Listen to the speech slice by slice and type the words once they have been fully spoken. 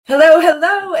Hello,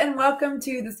 hello, and welcome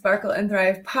to the Sparkle and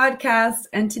Thrive podcast.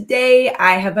 And today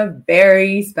I have a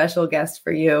very special guest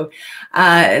for you.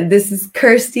 This is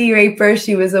Kirsty Raper.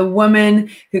 She was a woman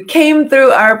who came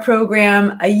through our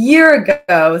program a year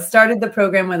ago, started the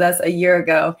program with us a year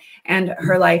ago, and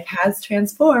her life has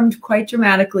transformed quite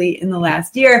dramatically in the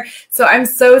last year. So I'm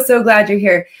so glad you're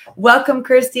here. Welcome,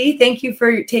 Kirsty. Thank you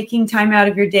for taking time out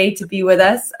of your day to be with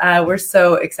us. We're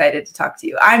so excited to talk to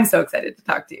you. I'm so excited to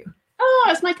talk to you. Oh,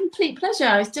 it's my complete pleasure.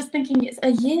 I was just thinking it's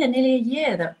nearly a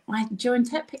year that I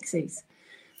joined Tech Pixies.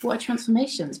 What a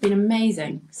transformation. It's been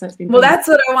amazing. So it's been That's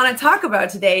what I want to talk about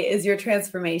today is your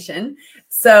transformation.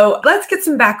 So let's get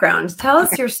some background. Tell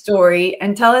us your story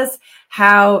and tell us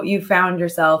how you found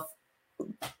yourself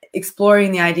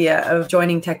exploring the idea of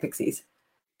joining Tech Pixies.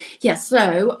 Yes,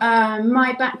 so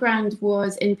my background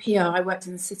was in PR. I worked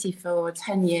in the city for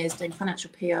 10 years doing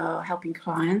financial PR, helping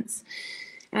clients.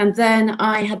 And then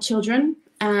I had children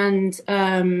and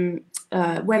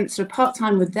went sort of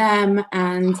part-time with them.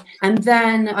 And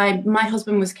then my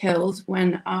husband was killed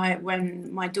when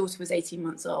my daughter was 18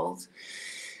 months old.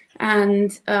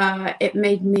 And it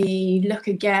made me look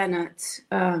again at,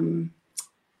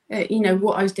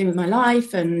 what I was doing with my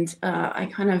life. And I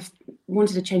kind of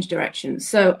wanted to change direction.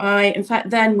 So I, in fact,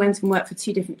 then went and worked for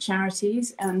 2 different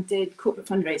charities and did corporate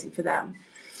fundraising for them.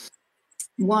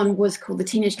 One was called the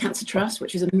Teenage Cancer Trust,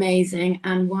 which was amazing,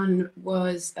 and one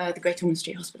was the Great Ormond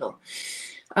Street Hospital.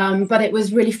 But it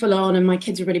was really full on, and my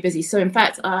kids were really busy. So in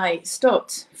fact, I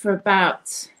stopped for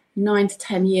about 9 to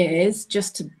 10 years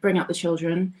just to bring up the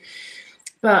children.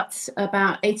 But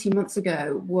about 18 months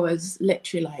ago was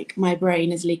literally like, my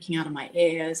brain is leaking out of my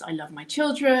ears. I love my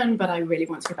children, but I really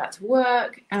want to go back to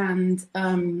work. And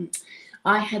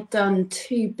I had done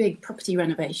 2 big property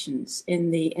renovations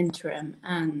in the interim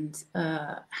and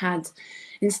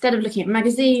instead of looking at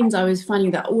magazines, I was finding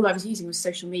that all I was using was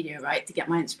social media, right, to get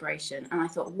my inspiration. And I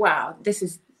thought, wow, this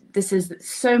is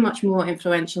so much more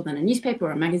influential than a newspaper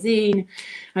or a magazine.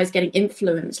 I was getting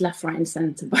influenced left, right, and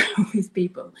center by all these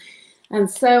people. And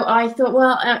so I thought,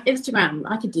 well, Instagram,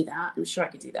 I could do that. I'm sure I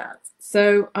could do that.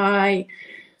 So I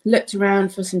looked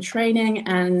around for some training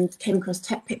and came across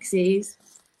Tech Pixies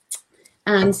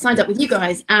and signed up with you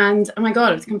guys. And oh my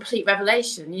God, it was a complete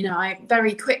revelation. I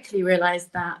very quickly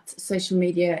realized that social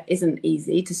media isn't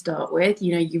easy to start with.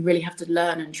 You really have to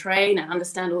learn and train and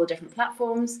understand all the different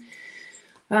platforms.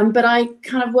 But I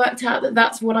kind of worked out that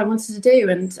that's what I wanted to do.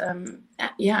 And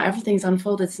everything's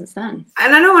unfolded since then.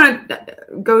 And I don't want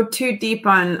to go too deep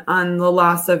on the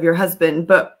loss of your husband,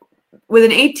 but with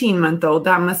an 18-month-old,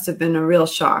 that must have been a real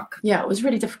shock. Yeah, it was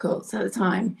really difficult at the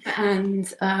time.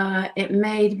 And it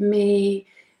made me,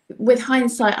 with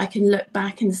hindsight, I can look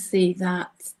back and see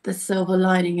that the silver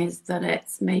lining is that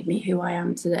it's made me who I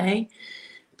am today.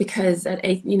 Because at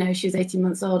she was 18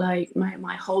 months old,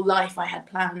 my whole life I had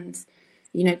planned,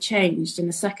 changed in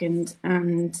a second.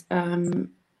 And,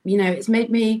 it's made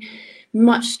me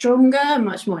much stronger,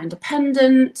 much more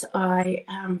independent. I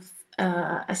have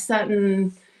a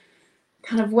certain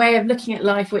kind of way of looking at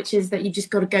life, which is that you just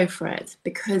got to go for it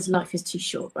because life is too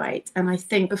short, right? And I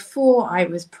think before I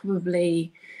was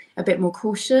probably a bit more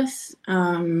cautious,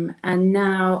 and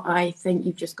now I think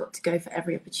you've just got to go for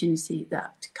every opportunity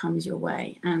that comes your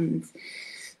way. And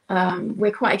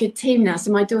we're quite a good team now.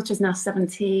 So my daughter is now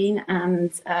 17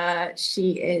 and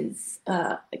she is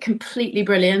completely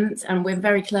brilliant and we're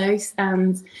very close.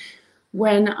 And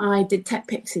when I did Tech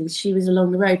Pixies, she was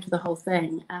along the road for the whole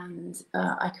thing. And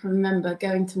I can remember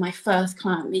going to my first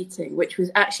client meeting, which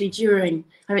was actually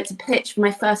I went to pitch for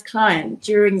my first client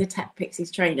during the Tech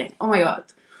Pixies training. Oh my God,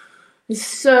 I was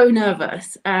so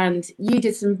nervous. And you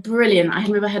did some brilliant, I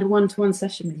remember I had a one-to-one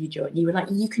session with you, John. You were like,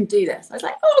 you can do this. I was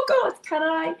like, oh God, can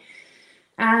I?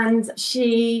 And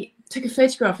she took a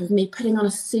photograph of me putting on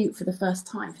a suit for the first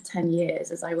time for 10 years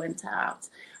as I went out.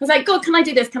 I was like, God, can I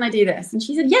do this? Can I do this? And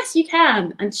she said, yes, you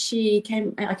can. And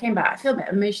I came back. I feel a bit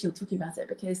emotional talking about it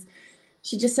because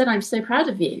she just said, I'm so proud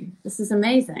of you. This is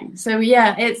amazing. So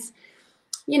yeah, it's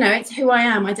who I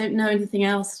am. I don't know anything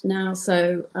else now.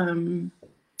 So,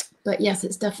 but yes,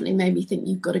 it's definitely made me think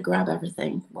you've got to grab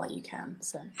everything while you can.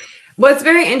 So, well, it's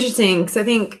very interesting because I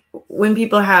think when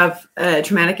people have a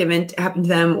traumatic event happen to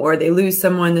them or they lose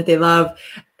someone that they love,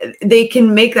 they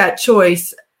can make that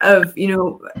choice of,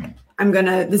 I'm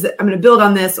gonna build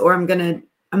on this, or I'm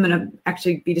gonna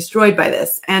actually be destroyed by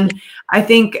this. And I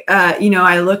think,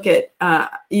 I look at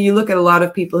you look at a lot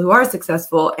of people who are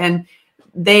successful and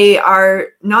they are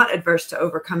not adverse to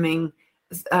overcoming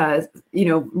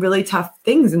really tough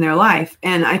things in their life.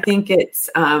 And I think it's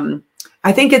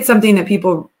something that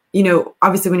people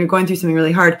obviously when you're going through something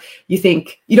really hard, you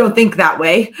don't think that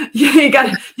way. you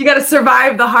gotta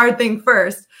survive the hard thing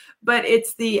first. But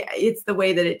it's the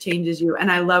way that it changes you.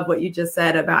 And I love what you just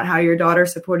said about how your daughter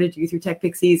supported you through Tech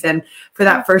Pixies and for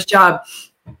that first job.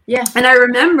 Yeah. And I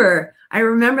remember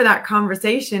that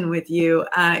conversation with you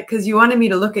because you wanted me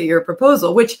to look at your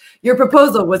proposal, which your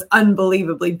proposal was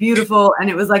unbelievably beautiful. And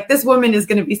it was like, this woman is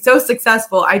going to be so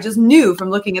successful. I just knew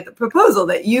from looking at the proposal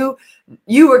that you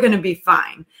were going to be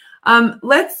fine.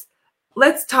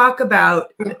 Let's talk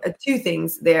about two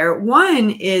things there.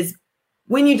 One is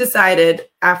when you decided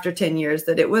after 10 years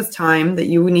that it was time that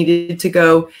you needed to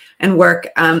go and work,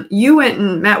 you went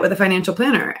and met with a financial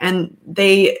planner and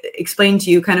they explained to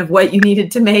you kind of what you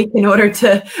needed to make in order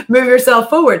to move yourself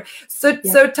forward. So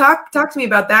talk to me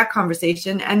about that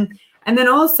conversation and then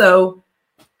also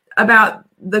about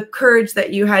the courage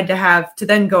that you had to have to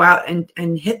then go out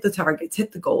and hit the targets,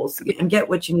 hit the goals and get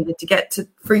what you needed to get to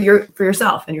for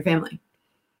yourself and your family.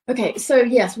 Okay, so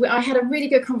yes, I had a really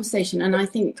good conversation, and I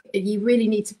think you really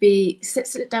need to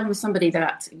sit down with somebody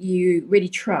that you really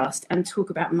trust and talk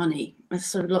about money.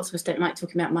 So lots of us don't like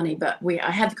talking about money, but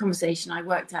I had the conversation.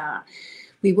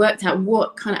 We worked out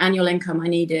what kind of annual income I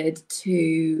needed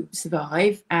to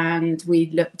survive, and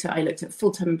I looked at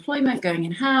full-time employment, going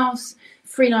in-house,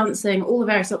 freelancing, all the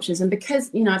various options. And because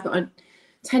I've got a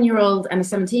 10-year-old and a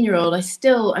 17-year-old,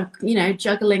 I'm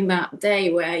juggling that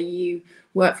day where you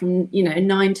work from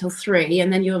 9 till 3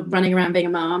 and then you're running around being a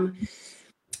mom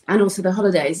and also the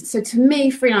holidays. So to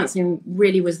me, freelancing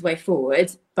really was the way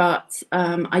forward, but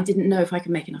I didn't know if I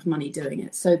could make enough money doing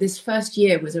it. So this first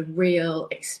year was a real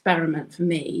experiment for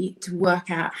me to work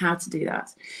out how to do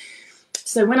that.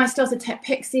 So when I started Tech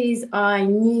Pixies, I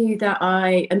knew that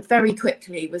and very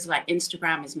quickly was like,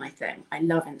 Instagram is my thing. I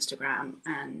love Instagram.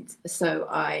 And so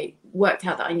I worked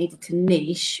out that I needed to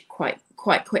niche quite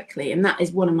quickly. And that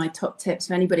is one of my top tips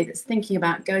for anybody that's thinking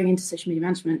about going into social media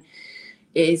management,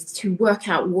 is to work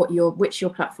out which your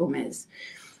platform is.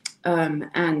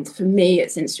 And for me,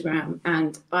 it's Instagram.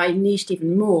 And I niched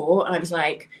even more. I was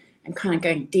like, I'm kind of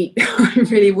going deep. I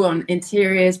really want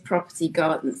interiors, property,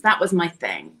 gardens. That was my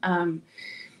thing. And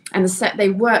they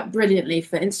work brilliantly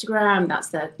for Instagram. That's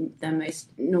their most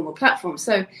normal platform.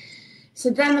 So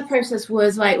then the process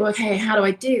was like, well, okay, how do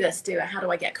I do this? How do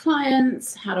I get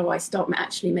clients? How do I start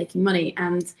actually making money?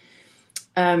 And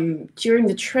during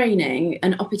the training,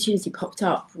 an opportunity popped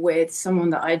up with someone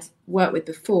that I'd worked with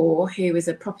before, who was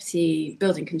a property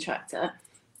building contractor.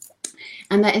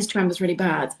 And their Instagram was really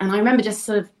bad. And I remember just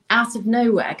sort of out of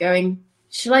nowhere going,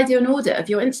 shall I do an audit of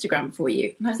your Instagram for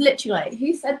you? And I was literally like,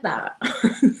 who said that?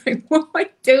 Like, what am I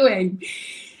doing?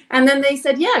 And then they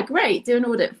said, yeah, great, do an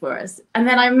audit for us. And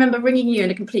then I remember ringing you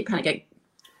in a complete panic, going,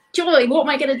 Joy, what am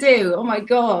I going to do? Oh my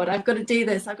God, I've got to do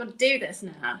this. I've got to do this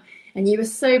now. And you were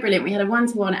so brilliant. We had a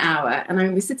 1-to-1 hour, and I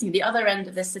was sitting at the other end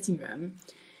of this sitting room.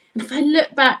 And if I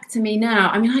look back to me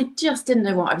now, I just didn't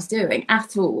know what I was doing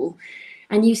at all.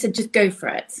 And you said, just go for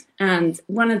it. And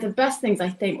one of the best things I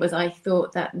think was I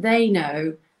thought that they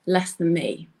know less than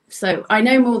me. So I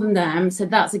know more than them. So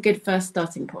that's a good first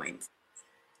starting point.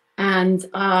 And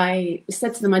I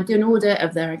said to them, I'd do an audit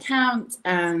of their account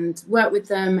and work with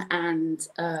them, and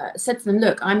said to them,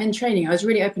 look, I'm in training. I was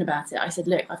really open about it. I said,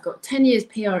 look, I've got 10 years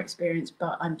PR experience,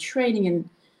 but I'm training in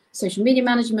social media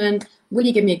management. Will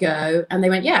you give me a go? And they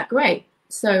went, yeah, great.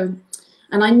 So,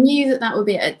 and I knew that would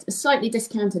be at a slightly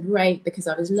discounted rate because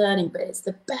I was learning, but it's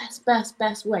the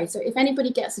best way. So if anybody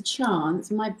gets a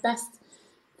chance, my best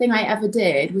thing I ever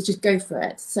did was just go for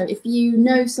it. So if you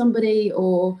know somebody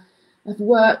or have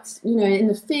worked, in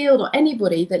the field, or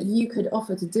anybody that you could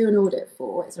offer to do an audit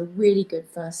for, it's a really good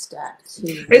first step.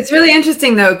 It's really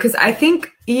interesting though, because I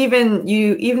think even though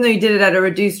you did it at a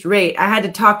reduced rate, I had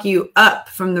to talk you up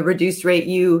from the reduced rate.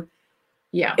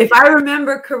 Yeah. If I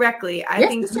remember correctly, I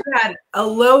think you had a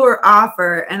lower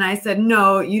offer, and I said,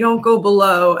 no, you don't go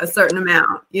below a certain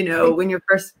amount, when you're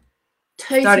first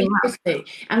Totally.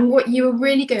 And what you were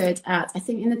really good at, I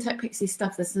think in the Tech Pixie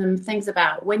stuff, there's some things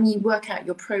about when you work out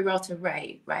your pro rata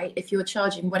rate, right? If you're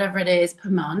charging whatever it is per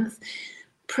month,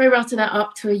 pro rata that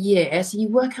up to a year. So you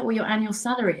work out what your annual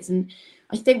salary is. And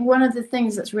I think one of the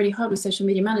things that's really hard with social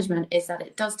media management is that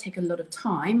it does take a lot of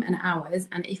time and hours.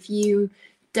 And if you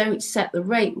don't set the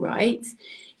rate right,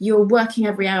 you're working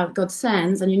every hour that God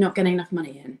sends and you're not getting enough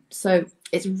money in. So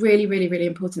it's really, really, really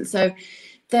important. So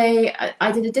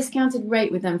I did a discounted rate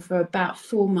with them for about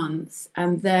 4 months,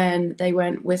 and then they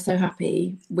went, we're so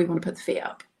happy, we want to put the fee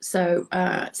up. So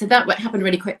that happened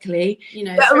really quickly.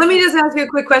 Let me just ask you a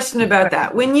quick question about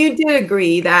that. When you did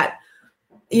agree that,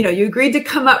 you agreed to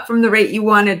come up from the rate you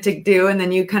wanted to do, and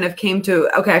then you kind of came to,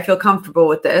 okay, I feel comfortable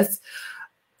with this.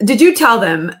 did you tell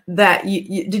them that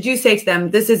did you say to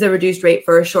them, this is a reduced rate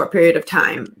for a short period of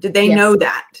time? Did they know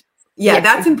that? Yeah, yes,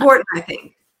 that's important, I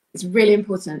think. It's really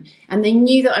important. And they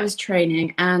knew that I was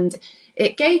training, and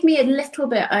it gave me a little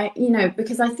bit,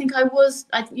 because I think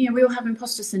we all have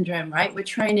imposter syndrome, right? We're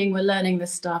training, we're learning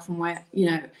this stuff,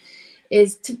 and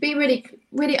is to be really,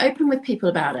 really open with people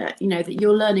about it, that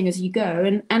you're learning as you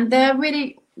go, and they're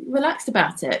really relaxed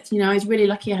about it. I was really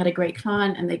lucky I had a great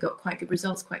client, and they got quite good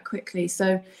results quite quickly.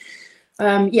 So,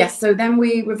 so then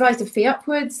we revised the fee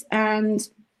upwards, and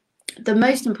the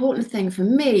most important thing for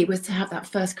me was to have that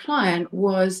first client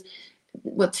was,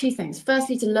 well, two things.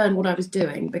 Firstly, to learn what I was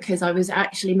doing, because I was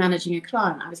actually managing a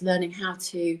client. I was learning how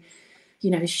to,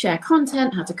 share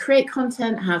content, how to create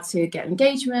content, how to get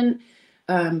engagement,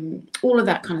 all of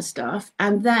that kind of stuff.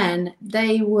 And then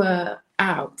they were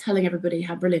out telling everybody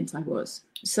how brilliant I was.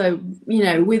 So,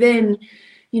 within,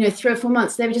 3 or 4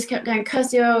 months, they just kept going,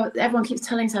 Kirsty, everyone keeps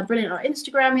telling us how brilliant our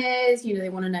Instagram is. They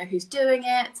want to know who's doing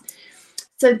it.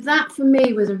 So that for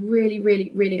me was a really,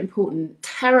 really, really important,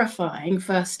 terrifying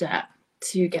first step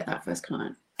to get that first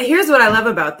client. Here's what I love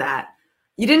about that.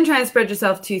 You didn't try and spread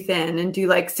yourself too thin and do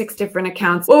like 6 different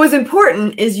accounts. What was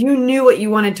important is you knew what you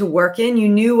wanted to work in. You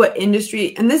knew what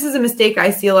industry, and this is a mistake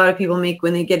I see a lot of people make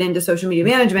when they get into social media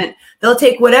management. They'll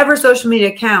take whatever social media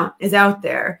account is out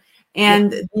there,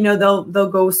 and they'll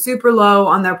go super low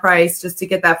on their price just to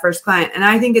get that first client. And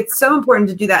I think it's so important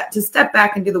to do that, to step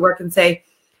back and do the work and say,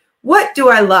 what do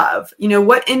I love?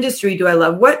 What industry do I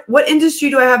love? What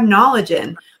industry do I have knowledge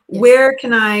in? Yes. Where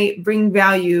can I bring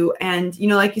value? And,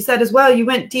 like you said as well, you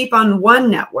went deep on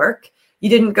one network. You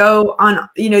didn't go on,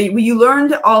 you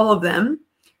learned all of them,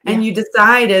 and you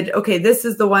decided, okay, this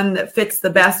is the one that fits the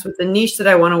best with the niche that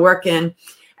I want to work in.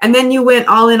 And then you went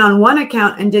all in on one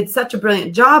account and did such a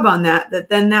brilliant job on that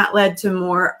then that led to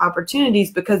more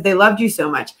opportunities because they loved you so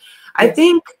much. Yes. I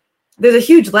think there's a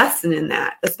huge lesson in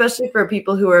that, especially for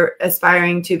people who are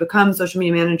aspiring to become social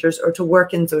media managers or to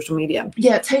work in social media.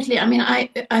 Yeah, totally. I mean,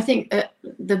 I think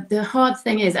the hard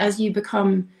thing is, as you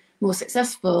become more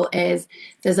successful, is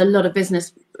there's a lot of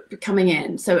business coming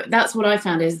in. So that's what I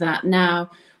found, is that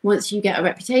now once you get a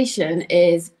reputation,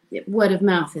 is word of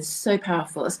mouth is so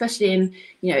powerful, especially in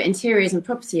interiors and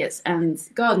property and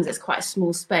gardens. It's quite a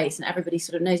small space, and everybody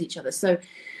sort of knows each other. So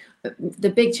the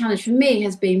big challenge for me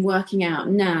has been working out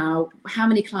now, how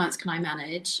many clients can I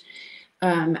manage,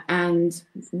 and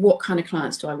what kind of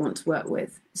clients do I want to work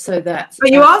with, so that.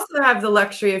 But you also have the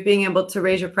luxury of being able to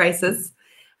raise your prices.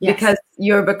 Yes. Because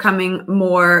you're becoming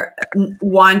more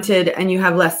wanted and you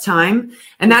have less time.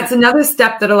 And that's another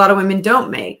step that a lot of women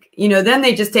don't make. Then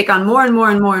they just take on more and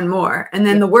more and more and more. And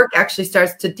then the work actually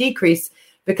starts to decrease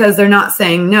because they're not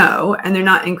saying no and they're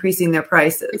not increasing their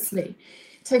prices.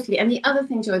 Totally. And the other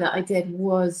thing, Joy, that I did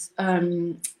was,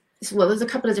 there's a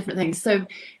couple of different things. So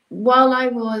while I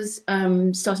was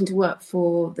starting to work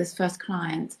for this first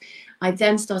client, I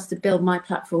then started to build my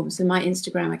platform, so my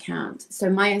Instagram account. So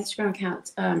my Instagram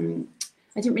account, I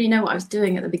didn't really know what I was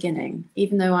doing at the beginning,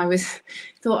 even though I knew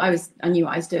what I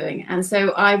was doing. And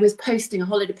so I was posting a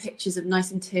whole load of pictures of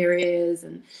nice interiors,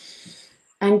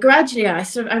 and gradually I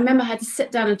remember I had to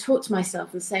sit down and talk to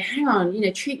myself and say, hang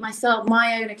on, treat my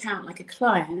own account like a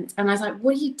client. And I was like,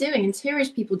 what are you doing?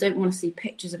 Interiors people don't want to see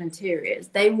pictures of interiors.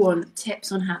 They want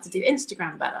tips on how to do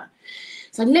Instagram better.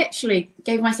 So I literally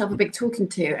gave myself a big talking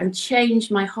to and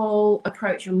changed my whole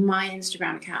approach on my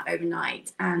Instagram account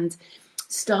overnight, and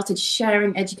started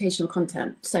sharing educational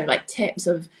content. So like tips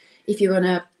of, if you want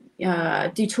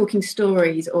to do talking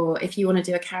stories, or if you want to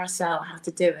do a carousel, how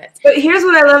to do it. But here's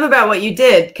what I love about what you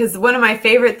did, because one of my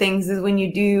favorite things is when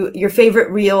you do your favorite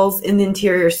reels in the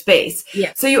interior space.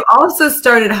 Yeah. So you also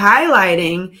started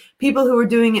highlighting people who were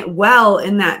doing it well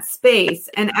in that space.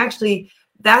 And actually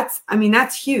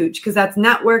that's huge, because that's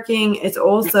networking. It's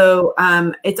also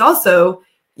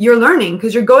you're learning,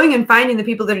 because you're going and finding the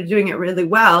people that are doing it really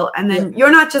well. And then you're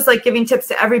not just like giving tips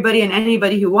to everybody and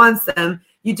anybody who wants them.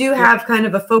 You do have kind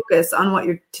of a focus on what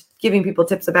you're giving people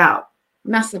tips about.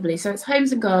 Massively. So it's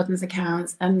homes and gardens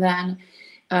accounts. And then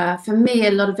for me,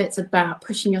 a lot of it's about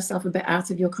pushing yourself a bit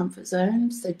out of your comfort zone.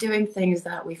 So doing things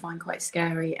that we find quite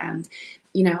scary. And,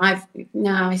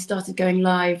 I started going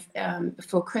live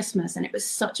before Christmas, and it was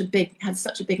had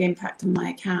such a big impact on my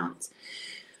account.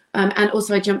 And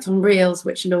also I jumped on Reels,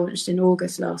 which launched in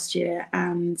August last year,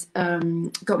 and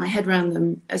got my head around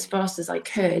them as fast as I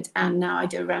could. And now I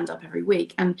do a roundup every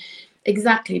week. And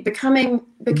exactly,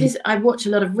 because I watch a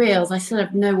lot of Reels, I sort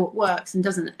of know what works and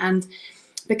doesn't. And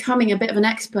becoming a bit of an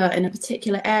expert in a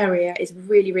particular area is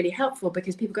really, really helpful,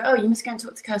 because people go, oh, you must go and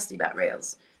talk to Kirsty about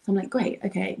Reels. So I'm like, great,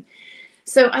 okay.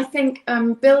 So I think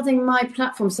building my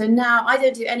platform. So now I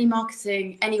don't do any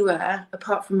marketing anywhere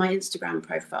apart from my Instagram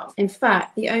profile. In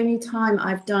fact, the only time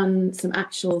I've done some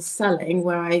actual selling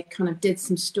where I kind of did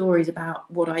some stories about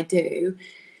what I do,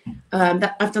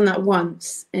 that I've done that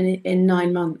once in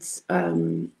 9 months,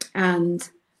 and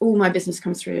all my business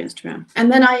comes through Instagram.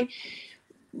 And then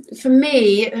for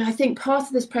me, I think part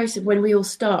of this process when we all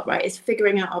start, right, is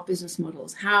figuring out our business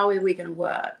models. How are we going to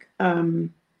work?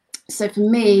 So for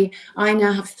me, I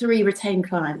now have 3 retained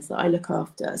clients that I look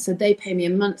after. So they pay me a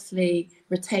monthly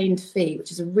retained fee,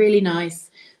 which is a really nice,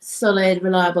 solid,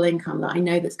 reliable income that I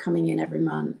know that's coming in every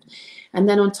month. And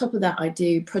then on top of that, I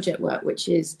do project work, which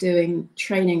is doing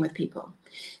training with people.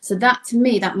 So that, to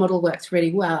me, that model works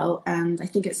really well. And I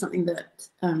think it's something that,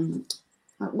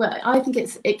 I think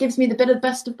it gives me the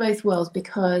best of both worlds,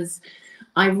 because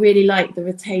I really like the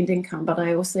retained income, but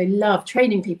I also love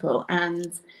training people,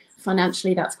 and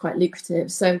financially that's quite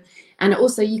lucrative. So, and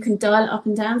also you can dial it up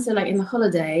and down. So like in the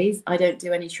holidays, I don't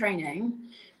do any training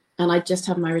and I just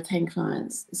have my retained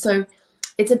clients. So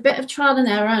it's a bit of trial and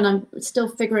error, and I'm still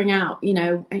figuring out, and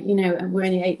we're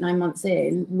only 8-9 months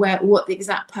in, what the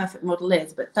exact perfect model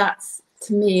is. But that's,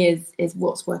 to me, is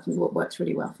what works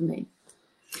really well for me.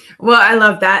 Well, I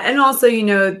love that. And also,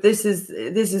 this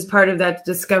is part of that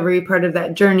discovery, part of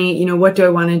that journey. What do I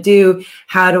want to do?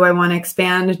 How do I want to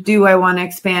expand? Do I want to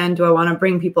expand? Do I want to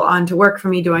bring people on to work for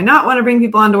me? Do I not want to bring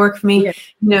people on to work for me?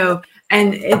 Yeah.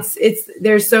 And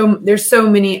there's so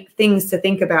many things to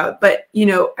think about. But,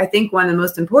 I think one of the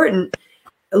most important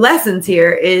lessons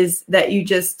here is that you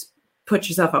just put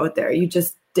yourself out there. You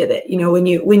just did it. When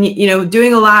you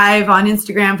doing a live on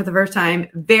Instagram for the first time,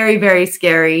 very, very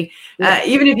scary. Yeah.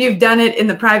 Even if you've done it in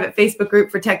the private Facebook group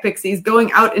for Tech Pixies,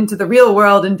 going out into the real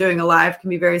world and doing a live can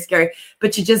be very scary,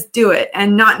 but you just do it.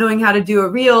 And not knowing how to do a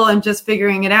reel and just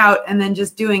figuring it out and then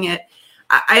just doing it.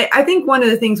 I think one of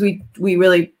the things I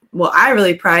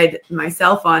really pride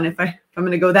myself on, if I'm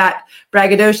going to go that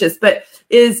braggadocious, but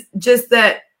is just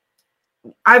that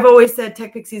I've always said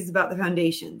Tech Pixies is about the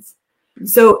foundations.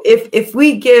 So if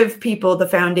we give people the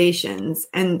foundations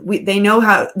and they know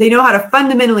how to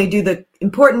fundamentally do the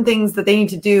important things that they need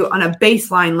to do on a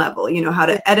baseline level, how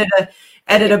to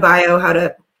edit a bio, how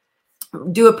to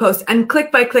do a post, and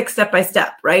click by click, step by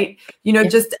step, right?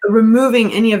 Just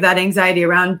removing any of that anxiety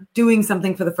around doing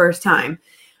something for the first time.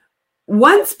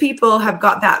 Once people have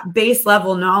got that base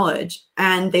level knowledge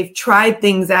and they've tried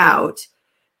things out,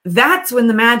 that's when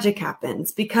the magic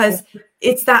happens, because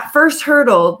it's that first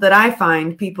hurdle that I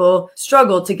find people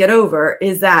struggle to get over,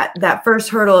 is that first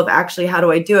hurdle of actually, how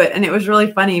do I do it? And it was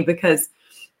really funny because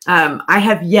I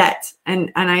have yet,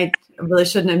 and I really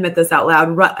shouldn't admit this out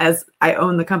loud as I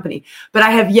own the company, but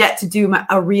I have yet to do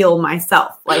a reel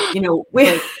myself. Like,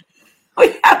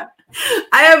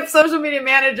 I have social media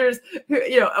managers who,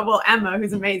 Emma,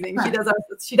 who's amazing.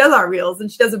 She does our reels,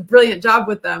 and she does a brilliant job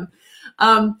with them.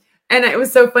 And it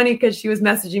was so funny because she was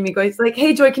messaging me going, like,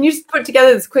 hey, Joy, can you just put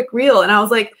together this quick reel? And I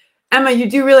was like, Emma, you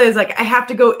do realize, like, I have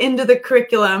to go into the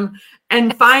curriculum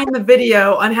and find the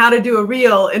video on how to do a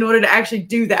reel in order to actually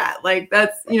do that. Like,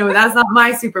 that's not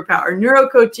my superpower.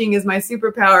 Neurocoaching is my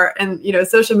superpower. And,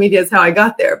 social media is how I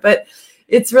got there. But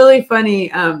it's really funny.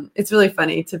 It's really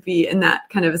funny to be in that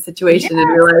kind of a situation and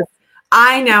realize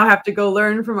I now have to go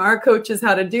learn from our coaches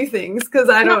how to do things, because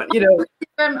I don't,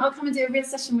 I'll come and do a real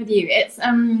session with you. It's,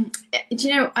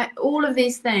 all of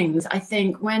these things, I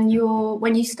think when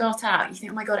you start out, you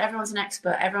think, oh my God, everyone's an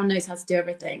expert. Everyone knows how to do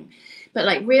everything. But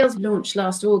like Reels launched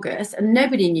last August and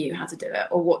nobody knew how to do it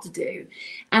or what to do.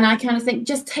 And I kind of think,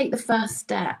 just take the first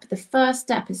step. The first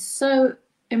step is so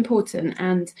important.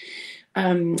 And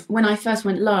when I first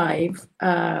went live,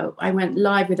 I went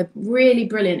live with a really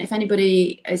brilliant, if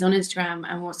anybody is on Instagram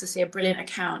and wants to see a brilliant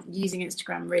account using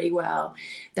Instagram really well,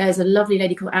 there's a lovely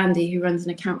lady called Andy who runs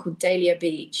an account called Dahlia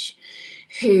Beach,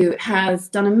 who has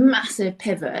done a massive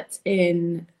pivot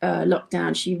in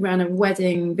lockdown. She ran a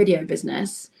wedding video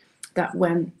business that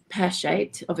went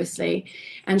pear-shaped, obviously,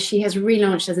 and she has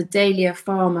relaunched as a Dahlia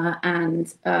Farmer,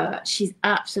 and she's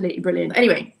absolutely brilliant.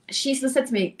 Anyway, she sort of said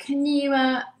to me, can you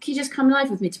just come live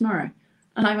with me tomorrow?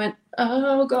 And I went,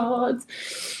 oh God.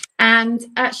 And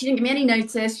she didn't give me any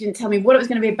notice. She didn't tell me what it was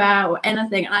going to be about or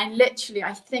anything. And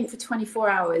I think for 24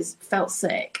 hours felt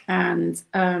sick. And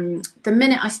the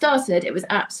minute I started, it was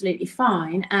absolutely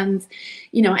fine. And,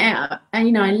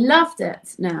 I loved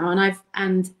it now.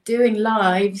 And doing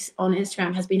lives on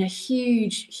Instagram has been a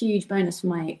huge, huge bonus for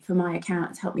my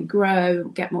account. It's helped me grow,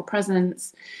 get more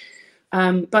presence.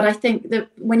 But I think that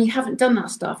when you haven't done that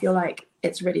stuff, you're like,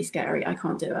 it's really scary. I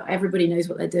can't do it. Everybody knows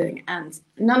what they're doing. And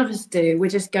none of us do. We're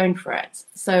just going for it.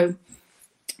 So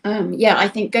Yeah, I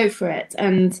think go for it.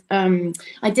 And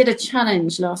I did a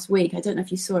challenge last week. I don't know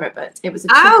if you saw it, but it was a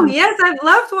Oh, talking. yes, I've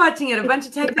loved watching it. A bunch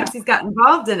of tech pixies got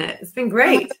involved in it. It's been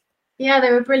great. Yeah,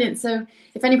 they were brilliant. So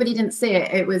if anybody didn't see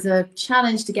it, it was a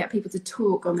challenge to get people to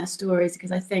talk on their stories,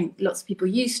 because I think lots of people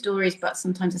use stories, but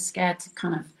sometimes are scared to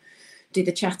kind of do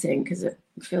the chatting because it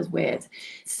feels weird.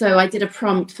 So I did a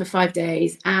prompt for 5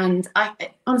 days, and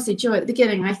I honestly, Joy, at the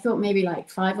beginning, I thought maybe like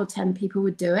 5 or 10 people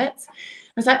would do it.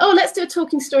 I was like, oh, let's do a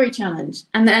talking story challenge.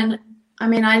 And then, I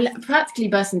mean, I practically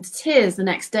burst into tears the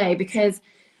next day, because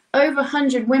over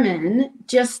 100 women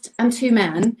and 2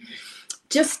 men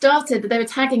just started, they were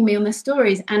tagging me on their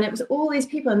stories, and it was all these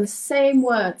people, and the same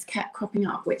words kept cropping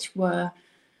up, which were,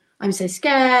 I'm so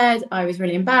scared, I was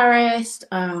really embarrassed,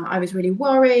 I was really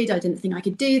worried, I didn't think I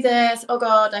could do this, oh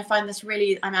God, I find this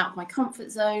really, I'm out of my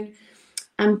comfort zone.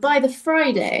 And by the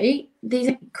Friday, these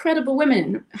incredible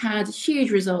women had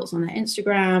huge results on their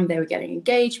Instagram, they were getting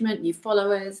engagement, new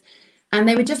followers, and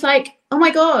they were just like, oh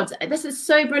my God, this is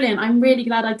so brilliant, I'm really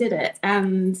glad I did it.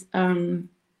 And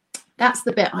that's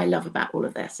the bit I love about all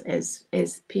of this,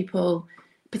 is people,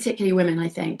 particularly women, I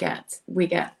think, we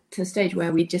get to a stage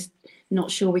where we just not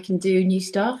sure we can do new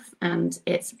stuff, and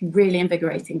it's really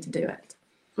invigorating to do it.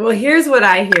 Well, here's what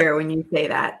I hear when you say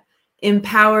that.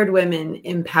 Empowered women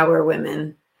empower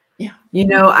women. Yeah. You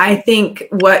know, I think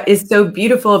what is so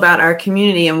beautiful about our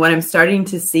community, and what I'm starting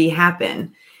to see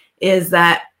happen, is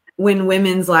that when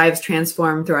women's lives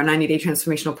transform through our 90-day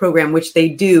transformational program, which they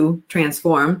do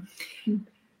transform,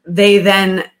 they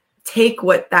then take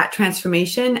that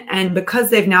transformation, and because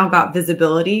they've now got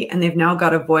visibility and they've now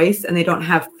got a voice and they don't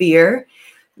have fear,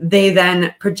 they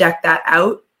then project that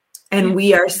out. And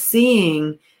we are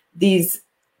seeing these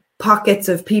pockets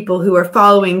of people who are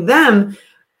following them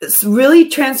really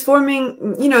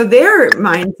transforming, their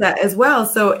mindset as well.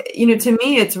 So, to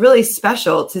me, it's really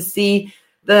special to see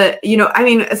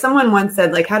someone once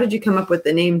said, like, how did you come up with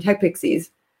the name Tech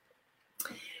Pixies?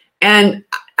 And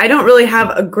I don't really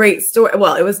have a great story.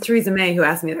 Well, it was Theresa May who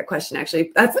asked me that question,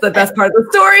 actually. That's the best part of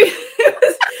the story.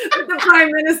 The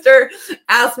Prime Minister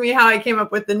asked me how I came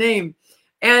up with the name.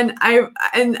 And I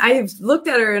looked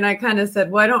at her and I kind of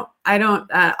said, well, I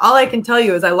don't, all I can tell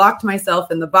you is I locked myself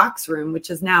in the box room,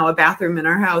 which is now a bathroom in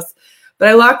our house. But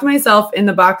I locked myself in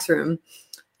the box room.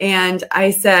 And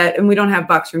I said, and we don't have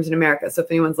box rooms in America. So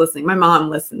if anyone's listening, my mom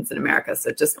listens in America.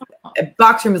 So just a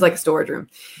box room is like a storage room.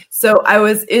 So I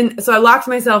locked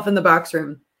myself in the box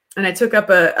room, and I took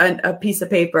up a piece of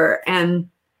paper, and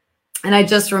I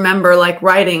just remember like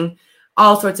writing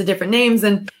all sorts of different names.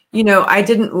 And, I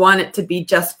didn't want it to be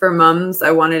just for moms. I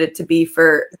wanted it to be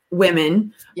for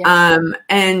women. Yeah.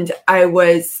 And I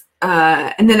was,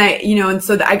 and then I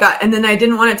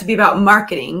didn't want it to be about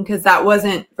marketing, because that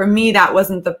wasn't, for me, that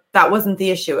wasn't the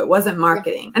issue. It wasn't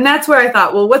marketing. And that's where I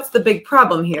thought, well, what's the big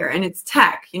problem here? And it's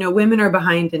tech. Women are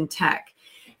behind in tech.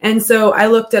 And so I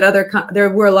looked at there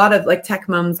were a lot of like tech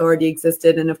moms already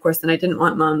existed. And of course, then I didn't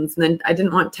want moms, and then I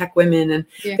didn't want tech women. And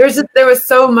there was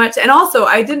so much. And also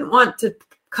I didn't want to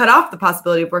cut off the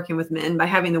possibility of working with men by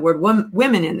having the word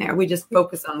women in there. We just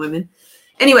focus on women.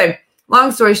 Anyway,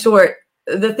 long story short,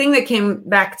 the thing that came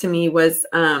back to me was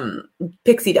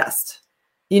pixie dust.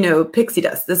 Pixie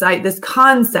dust. This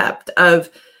concept of,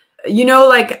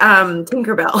 like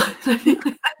Tinkerbell,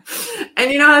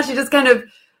 and how she just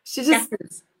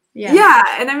yeah.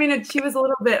 And I mean, she was a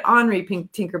little bit ornery,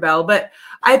 Tinkerbell, but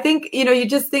I think, you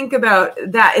just think about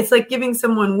that. It's like giving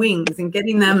someone wings and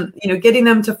getting them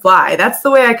to fly. That's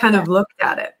the way I kind of looked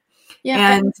at it.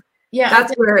 Yeah. And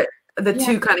that's where the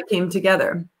two kind of came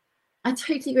together. I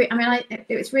totally agree. I mean,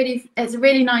 it's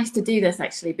really nice to do this,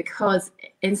 actually, because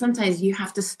sometimes you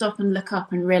have to stop and look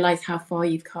up and realize how far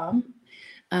you've come.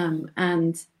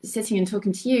 And sitting and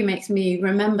talking to you makes me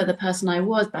remember the person I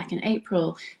was back in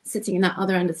April, sitting in that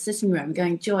other end of the sitting room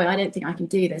going, Joy, I don't think I can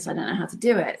do this. I don't know how to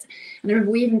do it. And I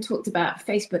remember we even talked about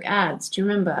Facebook ads. Do you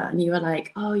remember? And you were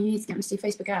like, oh, you need to get me to do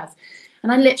Facebook ads.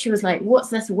 And I literally was like, what's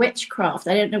this witchcraft?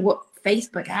 I don't know what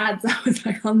Facebook ads. I was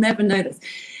like, I'll never know this.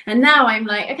 And now I'm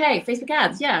like, okay, Facebook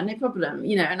ads. Yeah, no problem.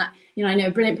 And I know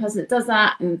a brilliant person that does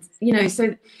that. And,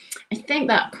 so I think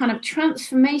that kind of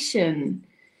transformation,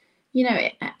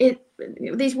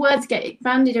 these words get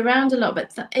bandied around a lot,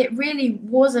 but it really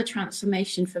was a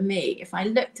transformation for me. If I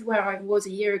look to where I was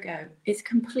a year ago, it's a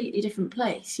completely different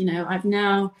place. I've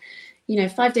now,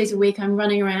 5 days a week, I'm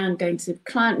running around going to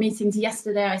client meetings.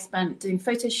 Yesterday, I spent doing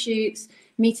photo shoots,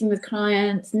 meeting with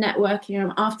clients,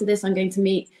 networking. After this, I'm going to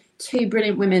meet 2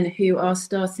 brilliant women who are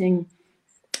starting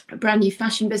a brand new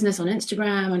fashion business on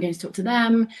Instagram. I'm going to talk to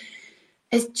them.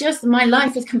 It's just, my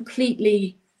life has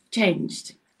completely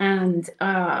changed. And,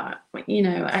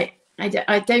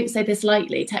 I don't say this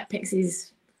lightly. Tech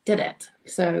Pixies did it.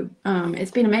 So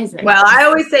it's been amazing. Well, I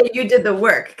always say you did the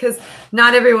work, because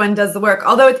not everyone does the work.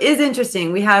 Although it is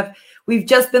interesting. We've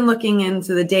just been looking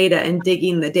into the data and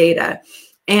digging the data.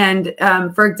 And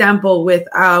for example, with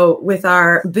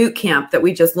our boot camp that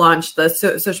we just launched, the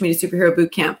social media superhero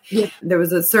boot camp, there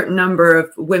was a certain number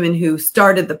of women who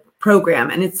started the program,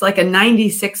 and it's like a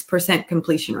 96%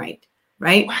 completion rate,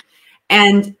 right? Wow.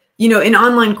 And in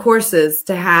online courses,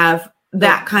 to have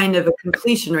that kind of a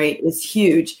completion rate is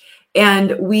huge.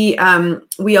 And we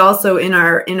also in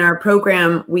our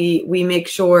program we make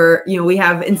sure we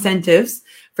have incentives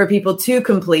for people to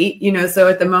complete. So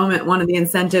at the moment, one of the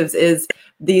incentives is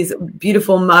these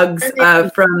beautiful mugs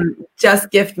from Just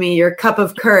Gift Me Your Cup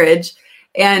of Courage.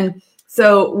 And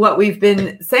so what we've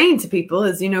been saying to people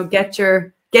is, get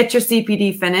your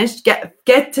CPD finished,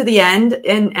 get to the end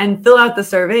and fill out the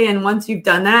survey. And once you've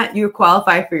done that, you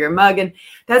qualify for your mug. And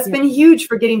that's been huge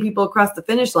for getting people across the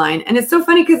finish line. And it's so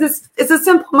funny because it's a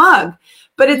simple mug,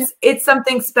 but it's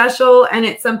something special, and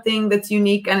it's something that's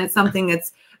unique, and it's something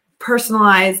that's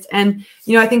personalized. And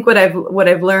I think what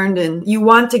I've learned, and you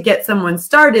want to get someone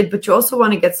started, but you also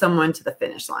want to get someone to the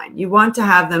finish line. You want to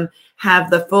have them have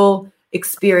the full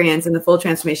experience and the full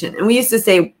transformation. And we used to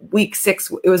say week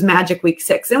 6, it was magic week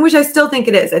 6, and which I still think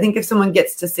it is. I think if someone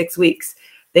gets to 6 weeks,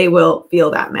 they will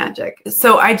feel that magic.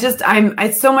 So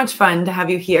it's so much fun to have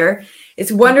you here.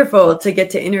 It's wonderful to get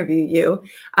to interview you.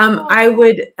 I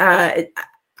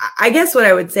guess what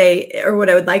I would say, or what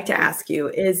I would like to ask you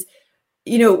is,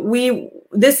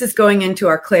 this is going into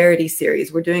our clarity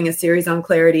series. We're doing a series on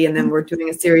clarity, and then we're doing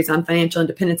a series on financial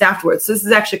independence afterwards. So this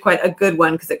is actually quite a good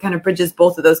one, because it kind of bridges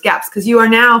both of those gaps, because you are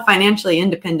now financially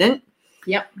independent.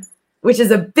 Yep. Which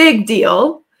is a big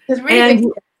deal. It's really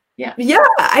big. Yeah.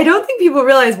 I don't think people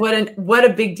realize what a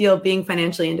big deal being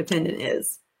financially independent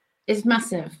is. It's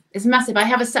massive. It's massive. I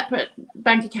have a separate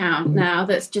bank account now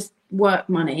that's just work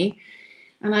money.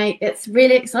 And it's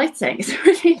really exciting. It's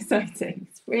really exciting.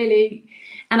 It's really,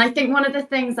 and I think one of the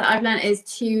things that I've learned is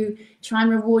to try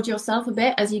and reward yourself a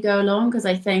bit as you go along. Because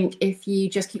I think if you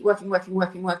just keep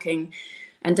working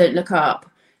and don't look up,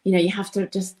 you have to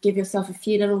just give yourself a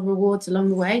few little rewards along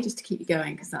the way just to keep you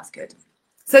going, because that's good.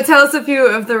 So tell us a few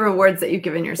of the rewards that you've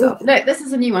given yourself. Ooh, look, this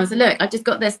is a new one. So look, I just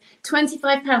got this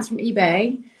 £25 from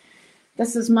eBay.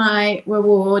 This was my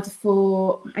reward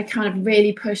for, I kind of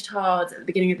really pushed hard at the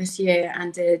beginning of this year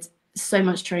and did so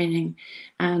much training,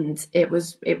 and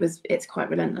it's quite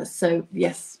relentless. So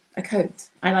yes, a coat.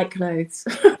 I like clothes.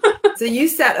 So you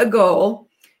set a goal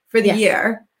for the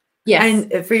year. Yes.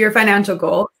 And for your financial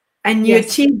goal, and you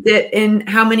achieved it in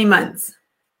how many months?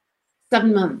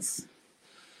 7 months.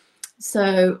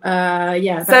 So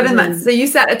 7 months. So you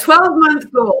set a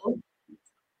 12-month goal.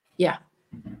 Yeah.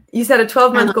 You set a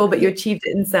 12-month goal, but you achieved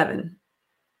it in 7.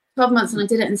 12 months, and I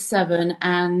did it in 7,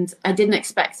 and I didn't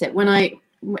expect it. When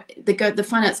the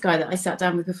finance guy that I sat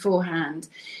down with beforehand,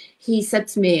 he said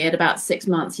to me at about 6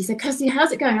 months, he said, "Kirsty,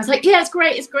 how's it going?" I was like, "Yeah, it's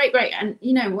great. And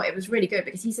you know what? It was really good,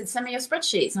 because he said, "Send me your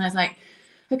spreadsheets." And I was like,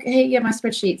 "Okay, yeah, my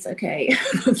spreadsheets. Okay."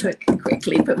 So I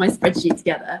quickly put my spreadsheet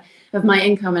together of my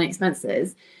income and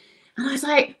expenses. And I was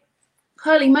like,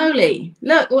 holy moly,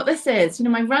 look what this is.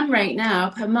 My run rate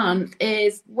now per month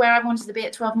is where I wanted to be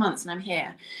at 12 months, and I'm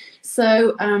here.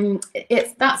 So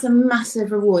that's a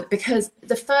massive reward, because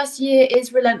the first year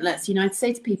is relentless. I'd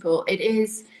say to people, it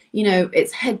is,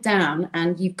 it's head down,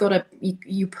 and you've got to,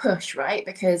 you push, right?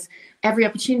 Because every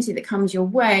opportunity that comes your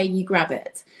way, you grab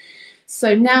it.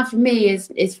 So now for me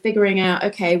is figuring out,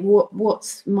 okay,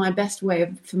 what's my best way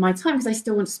for my time? Because I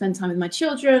still want to spend time with my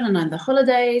children and on the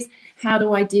holidays. How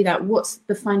do I do that? What's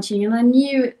the fine tuning? And I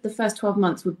knew the first 12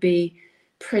 months would be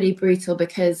pretty brutal,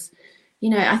 because,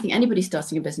 I think anybody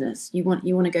starting a business, you want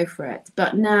to go for it.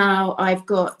 But now I've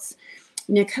got,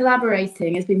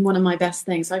 collaborating has been one of my best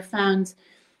things. I found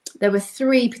there were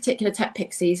 3 particular tech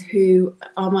pixies who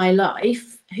are my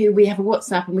life, who we have a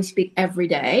WhatsApp and we speak every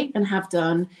day, and have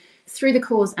done through the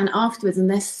course and afterwards. And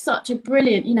they're such a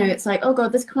brilliant, it's like, oh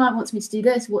God, this client wants me to do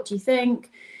this. What do you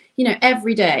think?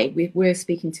 Every day we're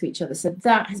speaking to each other. So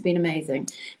that has been amazing.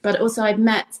 But also I've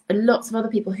met lots of other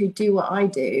people who do what I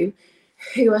do,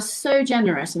 who are so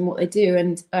generous in what they do.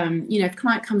 And, if a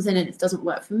client comes in and it doesn't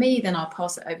work for me, then I'll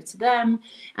pass it over to them.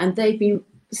 And they've been,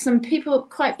 some people,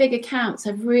 quite big accounts,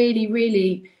 have really,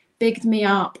 really bigged me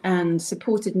up and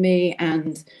supported me,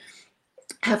 and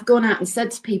have gone out and said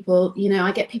to people,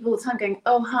 I get people all the time going,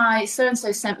 "Oh, hi,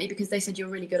 so-and-so sent me because they said you're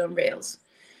really good on Reels."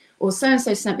 Or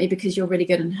so-and-so sent me because you're really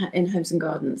good in homes and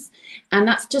gardens. And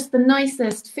that's just the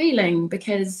nicest feeling,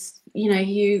 because,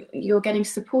 you're getting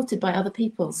supported by other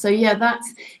people. So yeah,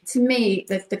 that's, to me,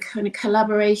 the kind of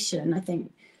collaboration. I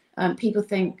think people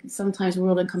think sometimes we're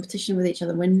all in competition with each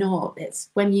other. We're not. It's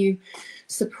when you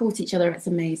support each other, it's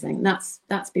amazing.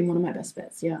 That's been one of my best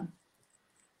bits. Yeah.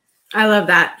 I love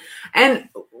that. And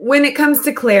when it comes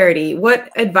to clarity, what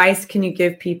advice can you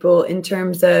give people in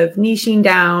terms of niching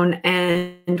down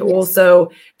and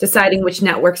also deciding which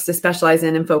networks to specialize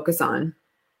in and focus on?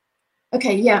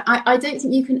 Okay, yeah, I don't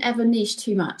think you can ever niche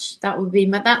too much.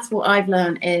 That's what I've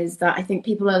learned, is that I think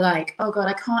people are like, oh God,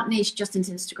 I can't niche just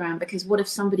into Instagram, because what if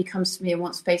somebody comes to me and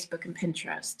wants Facebook and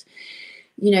Pinterest?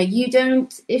 You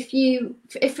don't,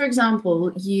 if for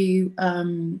example, you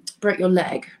broke your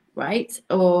leg, right?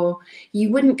 Or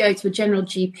you wouldn't go to a general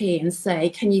GP and say,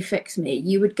 can you fix me?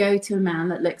 You would go to a man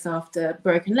that looks after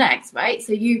broken legs, right?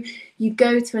 So you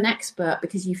go to an expert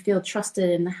because you feel trusted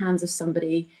in the hands of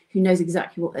somebody who knows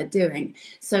exactly what they're doing.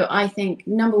 So I think,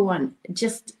 number one,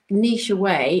 just niche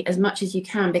away as much as you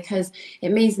can, because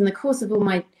it means in the course of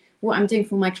what I'm doing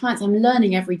for my clients, I'm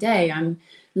learning every day. I'm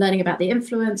learning about the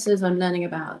influencers, I'm learning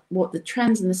about what the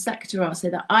trends in the sector are, so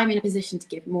that I'm in a position to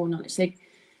give more knowledge. So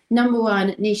number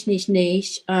one, niche.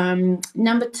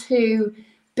 Number two,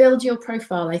 build your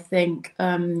profile. I think,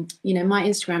 my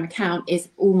Instagram account is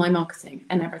all my marketing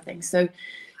and everything. So,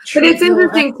 but it's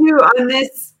interesting too on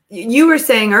this, you were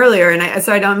saying earlier, and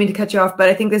so I don't mean to cut you off, but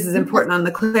I think this is important on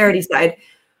the clarity side.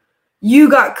 You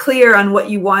got clear on what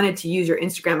you wanted to use your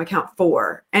Instagram account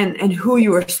for and who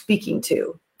you were speaking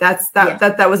to.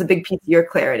 That was a big piece of your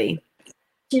clarity.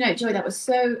 Joy, that was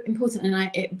so important.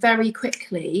 And very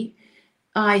quickly,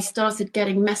 I started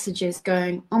getting messages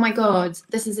going, oh my God,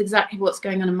 this is exactly what's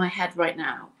going on in my head right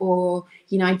now. Or,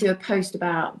 I do a post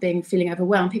about feeling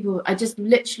overwhelmed. My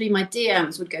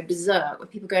DMs would go berserk with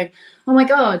people going, oh my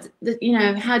God,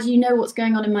 how do you know what's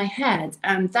going on in my head?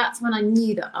 And that's when I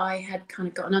knew that I had kind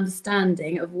of got an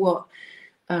understanding of what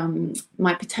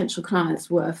my potential clients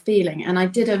were feeling. And I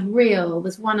did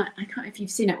there's one, I can't know if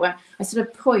you've seen it, where I sort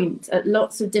of point at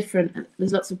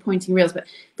there's lots of pointing reels, but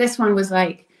this one was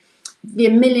like, the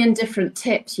 1 million different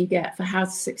tips you get for how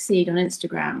to succeed on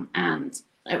Instagram. And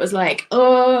it was like,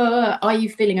 oh, are you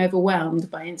feeling overwhelmed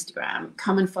by Instagram?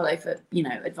 Come and follow for,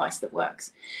 advice that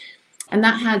works. And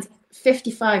that had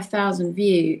 58,000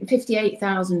 views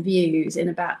in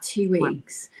about 2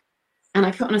 weeks. And I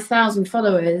put on 1,000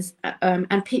 followers,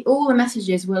 and all the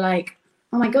messages were like,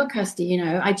 oh my God, Kirsty,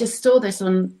 I just saw this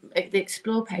on the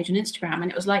Explore page on Instagram. And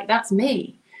it was like, that's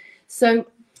me. So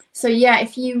yeah,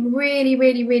 if you really,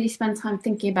 really, really spend time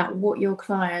thinking about what your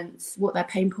clients, what their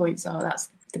pain points are, that's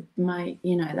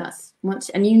once,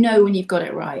 and when you've got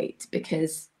it right,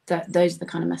 because those are the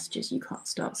kind of messages you can't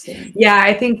start seeing. Yeah,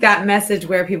 I think that message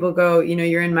where people go,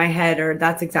 you're in my head, or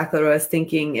that's exactly what I was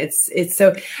thinking. It's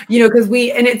so, because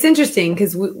and it's interesting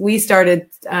because we started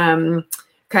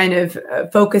kind of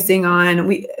focusing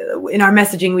on, in our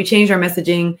messaging, we changed our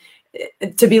messaging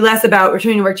to be less about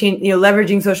returning to work change,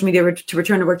 leveraging social media to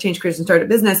return to work, change careers, and start a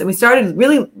business. And we started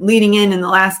really leaning in the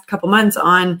last couple months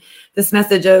on this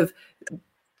message of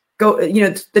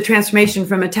the transformation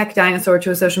from a tech dinosaur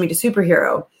to a social media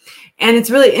superhero. And it's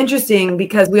really interesting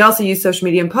because we also used social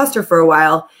media imposter for a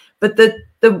while, but the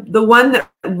one that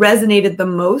resonated the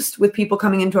most with people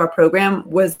coming into our program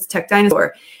was tech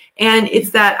dinosaur. And it's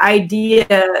that idea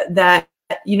that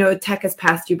tech has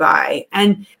passed you by.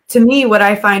 And to me, what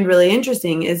I find really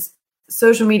interesting is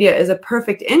social media is a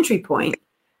perfect entry point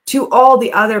to all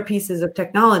the other pieces of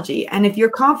technology. And if you're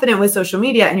confident with social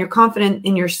media, and you're confident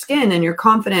in your skin, and you're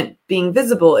confident being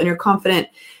visible, and you're confident,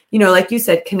 like you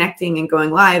said, connecting and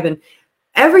going live, and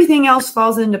everything else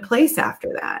falls into place after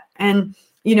that. And,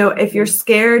 if you're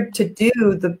scared to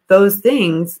do those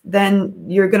things, then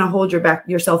you're going to hold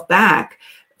yourself back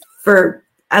for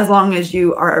as long as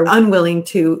you are unwilling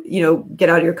to, get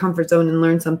out of your comfort zone and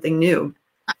learn something new.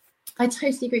 I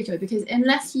totally agree, Joy, because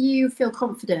unless you feel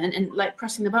confident in like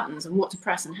pressing the buttons and what to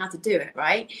press and how to do it,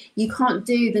 right, you can't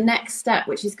do the next step,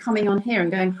 which is coming on here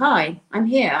and going, hi, I'm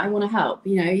here, I want to help.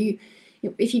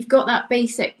 If you've got that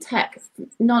basic tech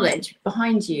knowledge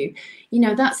behind you,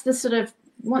 that's the sort of,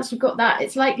 once you've got that,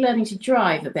 it's like learning to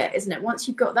drive a bit, isn't it? Once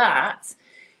you've got that,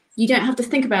 you don't have to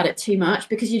think about it too much,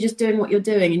 because you're just doing what you're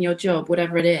doing in your job,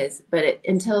 whatever it is. But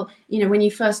until, when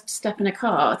you first step in a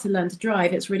car to learn to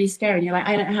drive, it's really scary. And you're like,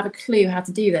 I don't have a clue how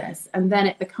to do this. And then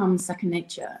it becomes second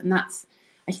nature. And that's,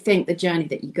 I think, the journey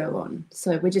that you go on.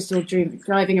 So we're just all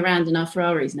driving around in our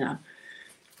Ferraris now.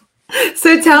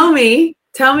 So tell me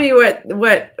what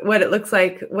it looks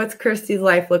like. What's Kirsty's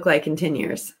life look like in 10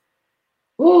 years?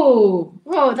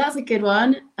 Oh, that's a good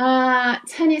one.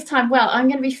 10 years time. Well, I'm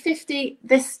going to be 50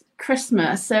 this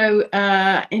Christmas. So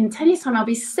in 10 years' time, I'll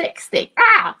be 60.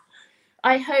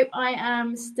 I hope I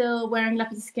am still wearing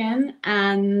leopard skin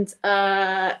and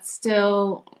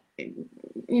still,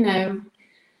 you know,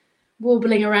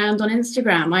 warbling around on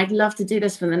Instagram. I'd love to do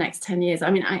this for the next 10 years.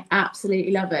 I mean, I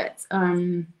absolutely love it.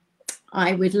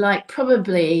 I would like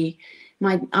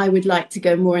I would like to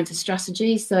go more into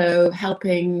strategy. So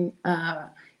helping,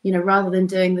 you know, rather than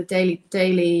doing the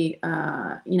daily,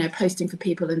 you know, posting for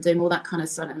people and doing all that kind of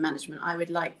silent management, I would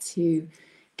like to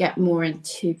get more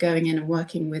into going in and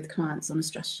working with clients on a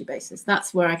strategy basis.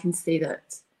 That's where I can see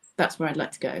that's where I'd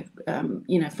like to go.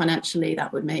 You know, financially,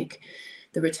 that would make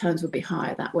the returns would be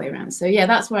higher that way around. So yeah,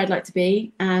 that's where I'd like to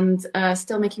be, and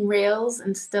still making reels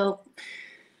and still,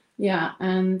 yeah,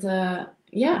 and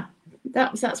yeah,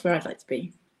 that's where I'd like to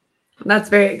be. That's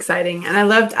very exciting. And I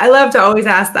love to always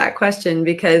ask that question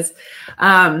because,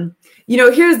 you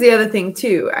know, here's the other thing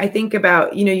too. I think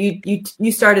about, you know,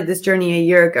 you started this journey a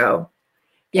year ago.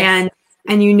 Yes.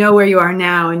 And you know where you are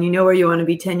now, and you know where you want to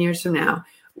be 10 years from now.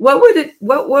 What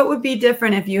would be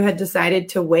different if you had decided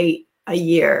to wait a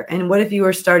year? And what if you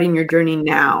were starting your journey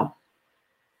now?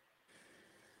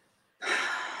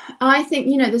 I think,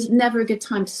 you know, there's never a good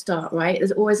time to start, right?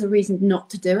 There's always a reason not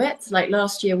to do it. Like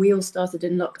last year, we all started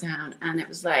in lockdown, and it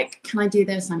was like, can I do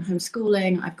this? I'm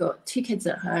homeschooling. I've got 2 kids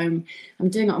at home. I'm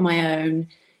doing it on my own.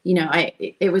 You know,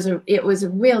 it was a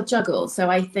real juggle. So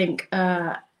I think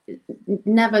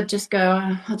never just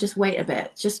go, I'll just wait a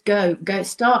bit. Just go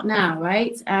start now,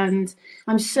 right? And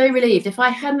I'm so relieved. If I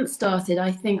hadn't started,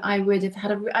 I think I would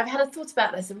have I've had a thought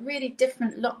about this, a really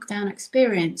different lockdown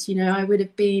experience. You know, I would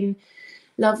have been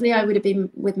lovely. I would have been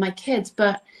with my kids,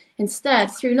 but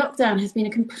instead, through lockdown, has been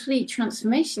a complete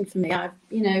transformation for me. I've,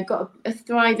 you know, got a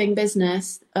thriving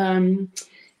business that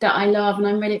I love and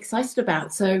I'm really excited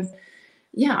about. So,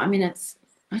 yeah, I mean,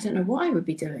 I don't know what I would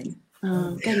be doing.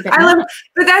 But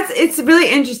it's really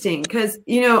interesting because,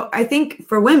 you know, I think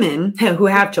for women who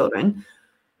have children,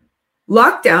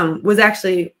 lockdown was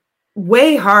actually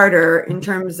way harder in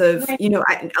terms of, you know,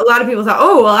 a lot of people thought,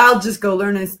 oh, well, I'll just go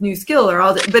learn a new skill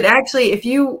but actually if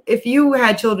you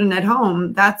had children at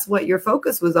home, that's what your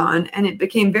focus was on. And it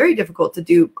became very difficult to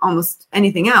do almost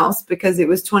anything else because it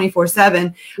was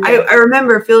 24/7. Yeah. I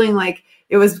remember feeling like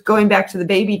it was going back to the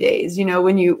baby days, you know,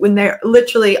 when they're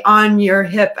literally on your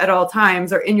hip at all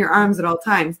times or in your arms at all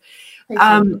times.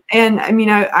 And I mean,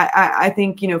 I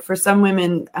think, you know, for some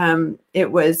women, it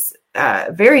was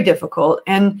very difficult.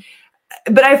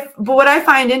 But what I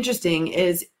find interesting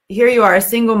is here you are, a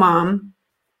single mom,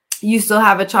 you still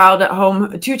have a child at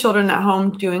home, 2 children at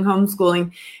home doing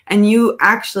homeschooling, and you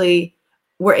actually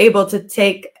were able to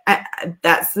take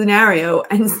that scenario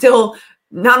and still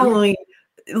not only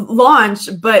launch,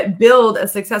 but build a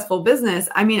successful business.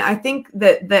 I mean, I think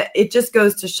that it just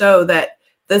goes to show that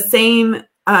the same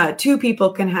 2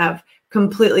 people can have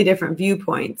completely different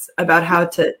viewpoints about how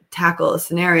to tackle a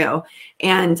scenario.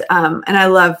 And I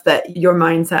love that your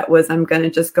mindset was, I'm going to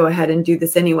just go ahead and do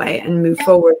this anyway and move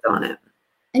forward on it.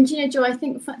 And, you know, Jo, I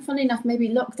think funnily enough, maybe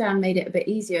lockdown made it a bit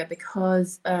easier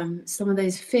because some of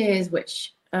those fears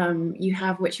which you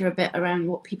have, which are a bit around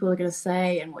what people are going to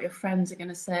say and what your friends are going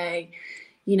to say,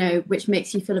 you know, which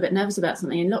makes you feel a bit nervous about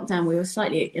something. In lockdown, we were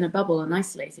slightly in a bubble and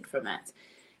isolated from it.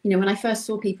 You know, when I first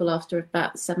saw people after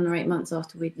about 7 or 8 months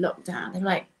after we'd locked down, they were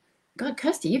like, God,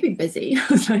 Kirsty, you've been busy. I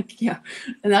was like, yeah.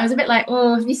 And I was a bit like,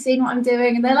 oh, have you seen what I'm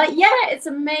doing? And they're like, yeah, it's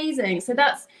amazing. So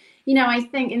that's, you know, I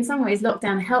think in some ways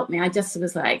lockdown helped me. I just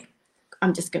was like,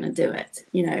 I'm just going to do it,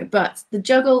 you know. But the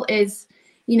juggle is,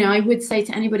 you know, I would say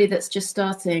to anybody that's just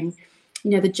starting,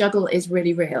 you know, the juggle is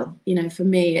really real. You know, for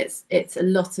me, it's a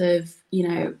lot of, you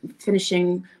know,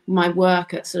 finishing my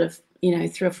work at sort of, you know,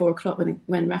 3 or 4 o'clock when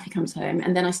Rafi comes home,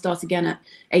 and then I start again at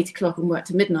 8 o'clock and work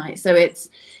to midnight. So it's,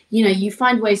 you know, you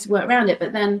find ways to work around it.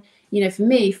 But then, you know, for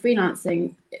me,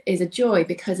 freelancing is a joy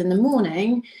because in the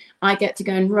morning I get to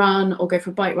go and run or go for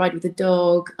a bike ride with the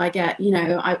dog. I get, you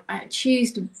know, I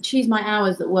choose my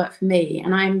hours that work for me,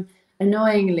 and I'm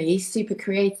annoyingly super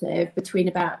creative between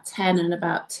about 10 and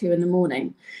about 2 in the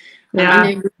morning. Yeah,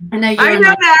 I know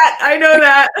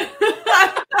that.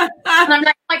 And I'm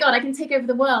like, oh my God, I can take over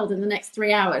the world in the next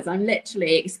 3 hours. I'm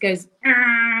literally, it just goes.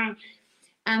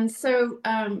 And so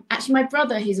actually my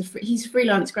brother, he's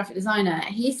freelance graphic designer.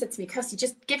 He said to me, Kirsty,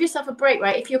 just give yourself a break,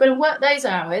 right? If you're going to work those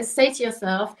hours, say to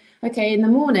yourself, okay, in the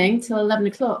morning till 11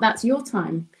 o'clock, that's your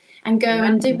time. And go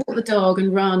and walk the dog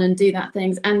and run and do that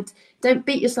things. And don't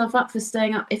beat yourself up for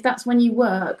staying up. If that's when you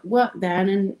work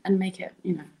then and make it,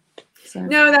 you know. So.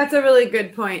 No, that's a really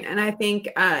good point. And I think,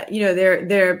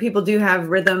 there people do have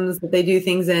rhythms that they do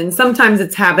things in. Sometimes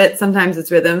it's habit, sometimes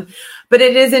it's rhythm, but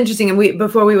it is interesting. And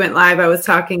before we went live, I was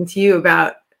talking to you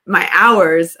about my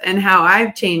hours and how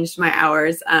I've changed my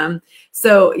hours.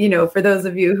 So, for those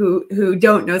of you who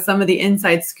don't know some of the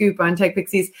inside scoop on Tech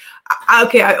Pixies,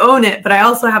 I own it, but I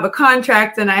also have a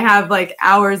contract and I have like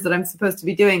hours that I'm supposed to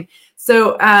be doing.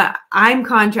 So I'm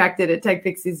contracted at Tech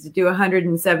Pixies to do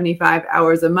 175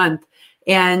 hours a month.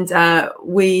 And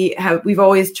we've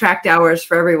always tracked hours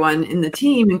for everyone in the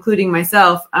team, including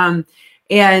myself.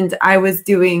 And I was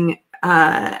doing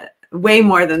way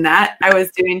more than that. I was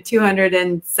doing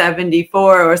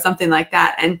 274 or something like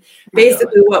that. And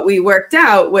basically what we worked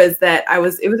out was that it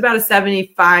was about a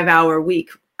 75-hour week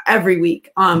every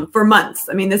week for months.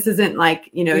 I mean, this isn't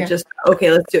like, just, okay,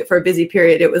 let's do it for a busy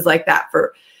period. It was like that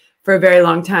for a very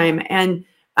long time. And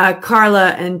Carla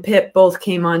and Pip both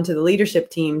came onto the leadership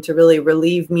team to really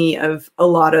relieve me of a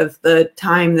lot of the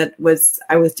time that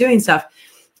I was doing stuff.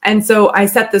 And so I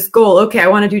set this goal. Okay, I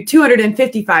want to do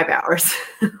 255 hours.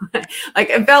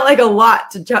 Like it felt like a lot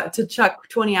to chuck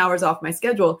 20 hours off my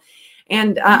schedule.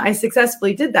 And I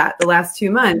successfully did that the last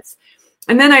 2 months.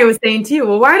 And then I was saying to you,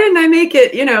 well, why didn't I make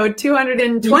it,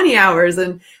 220 hours?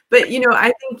 But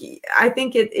I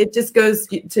think it just goes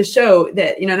to show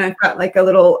that, and I've got like a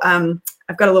little,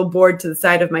 I've got a little board to the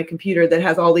side of my computer that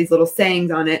has all these little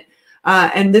sayings on it.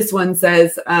 And this one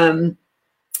says,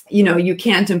 you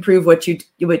can't improve what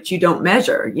you don't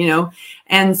measure,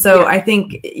 And so I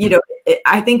think,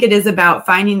 I think it is about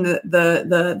finding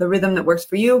the rhythm that works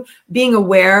for you, being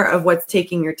aware of what's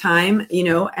taking your time,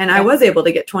 and I was able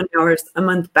to get 20 hours a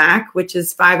month back, which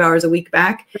is 5 hours a week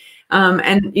back.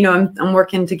 And, I'm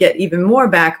working to get even more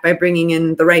back by bringing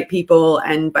in the right people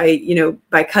and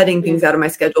by cutting things out of my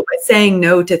schedule, by saying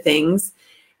no to things.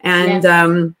 And,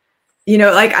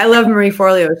 like I love Marie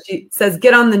Forleo. She says,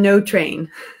 get on the no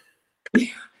train.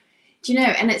 Do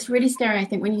and it's really scary, I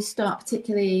think, when you start,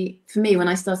 particularly for me, when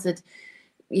I started,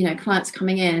 clients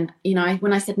coming in,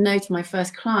 when I said no to my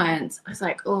first client, I was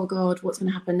like, oh God, what's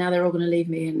going to happen now? They're all going to leave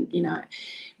me. And,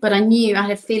 but I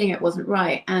had a feeling it wasn't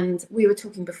right. And we were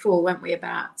talking before, weren't we,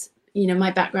 about,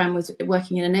 my background was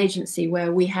working in an agency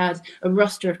where we had a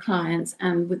roster of clients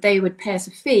and they would pay us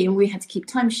a fee and we had to keep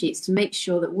timesheets to make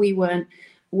sure that we weren't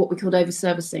what we called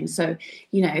over-servicing. So,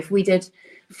 if we did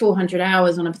 400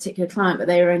 hours on a particular client, but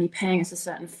they were only paying us a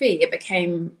certain fee, it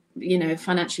became,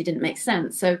 financially didn't make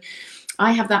sense. So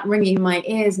I have that ringing in my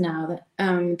ears now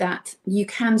that you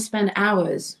can spend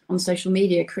hours on social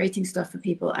media creating stuff for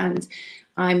people, and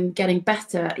I'm getting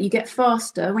better. You get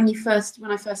faster. When I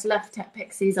first left Tech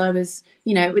Pixies, I was,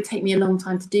 it would take me a long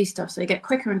time to do stuff. So you get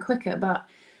quicker and quicker. But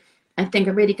I think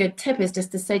a really good tip is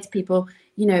just to say to people,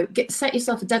 set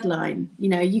yourself a deadline.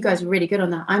 You guys are really good on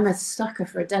that. I'm a sucker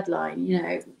for a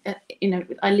deadline.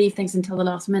 I leave things until the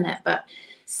last minute, but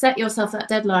set yourself that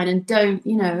deadline and don't,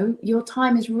 your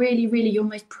time is really, really your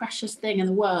most precious thing in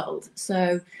the world.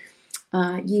 So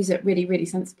use it really, really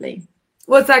sensibly.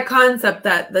 Well, it's that concept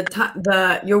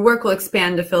that your work will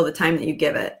expand to fill the time that you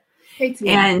give it.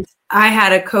 Totally. And I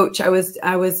had a coach. I was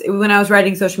when I was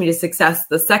writing Social Media Success,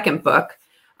 the second book.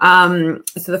 So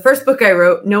the first book I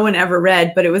wrote, no one ever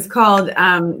read, but it was called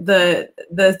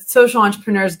the Social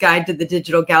Entrepreneur's Guide to the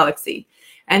Digital Galaxy.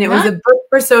 And it was a book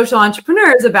for social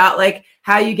entrepreneurs about like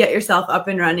how you get yourself up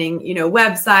and running,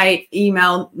 website,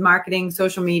 email marketing,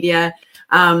 social media,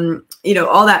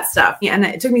 all that stuff. Yeah, and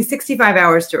it took me 65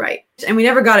 hours to write, and we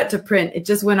never got it to print. It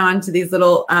just went on to these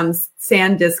little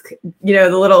SanDisk,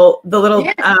 the little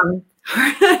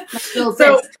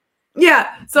so.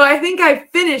 Yeah. So I think I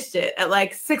finished it at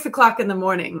like 6 o'clock in the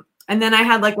morning. And then I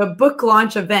had like a book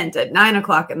launch event at 9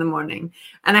 o'clock in the morning.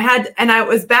 And I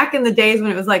was back in the days when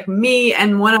it was like me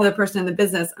and one other person in the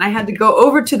business. And I had to go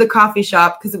over to the coffee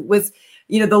shop because it was,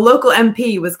 the local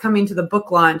MP was coming to the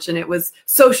book launch, and it was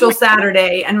social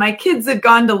Saturday. And my kids had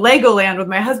gone to Legoland with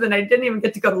my husband. I didn't even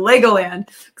get to go to Legoland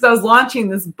because I was launching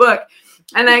this book.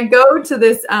 And I go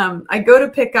to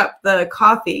pick up the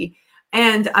coffee.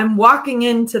 And I'm walking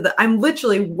into I'm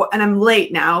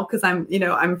late now because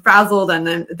I'm frazzled, and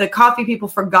then the coffee people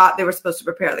forgot they were supposed to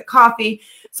prepare the coffee.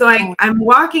 So I'm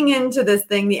walking into this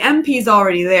thing. The MP's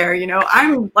already there.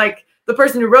 I'm like the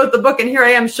person who wrote the book, and here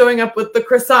I am showing up with the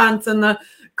croissants and the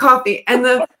coffee, and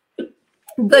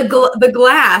the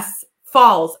glass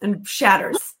falls and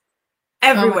shatters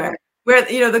everywhere. Where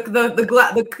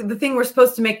the thing we're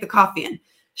supposed to make the coffee in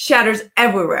shatters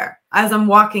everywhere as I'm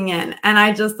walking in. And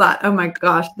I just thought, oh my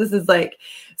gosh, this is like,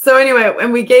 so anyway,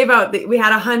 and we gave out, we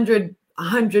had 100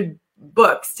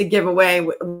 books to give away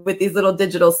with these little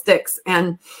digital sticks.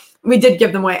 And we did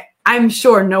give them away. I'm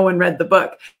sure no one read the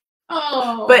book.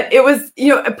 Oh. But it was,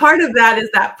 a part of that is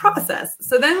that process.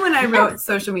 So then when I wrote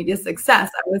Social Media Success,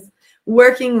 I was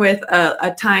working with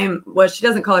she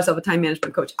doesn't call herself a time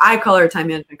management coach. I call her a time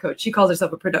management coach. She calls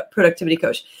herself a productivity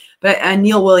coach. But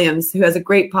Neil Williams, who has a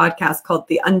great podcast called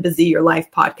the Unbusy Your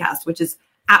Life podcast, which is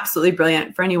absolutely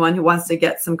brilliant for anyone who wants to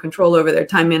get some control over their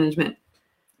time management,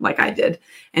 like I did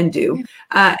and do.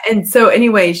 And so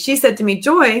anyway, she said to me,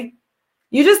 Joy,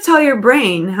 you just tell your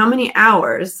brain how many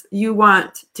hours you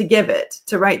want to give it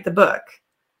to write the book.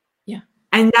 Yeah.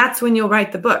 And that's when you'll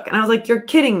write the book. And I was like, you're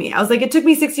kidding me. I was like, it took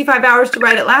me 65 hours to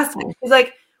write it last time. She's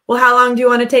like, well, how long do you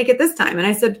want to take it this time? And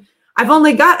I said, I've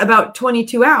only got about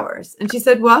 22 hours. And she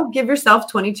said, well, give yourself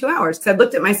 22 hours. Because I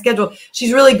looked at my schedule.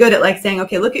 She's really good at like saying,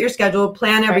 okay, look at your schedule,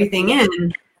 plan everything in.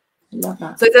 I love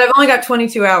that. So I said, I've only got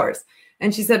 22 hours.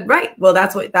 And she saed, right, well,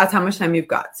 that's how much time you've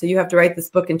got. So you have to write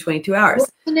this book in 22 hours.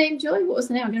 What's the name, Joy? What was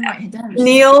the name? I'm going to write it down.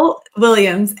 Neil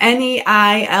Williams,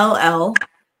 Neill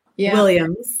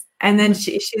Williams. And then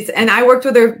she's, and I worked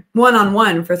with her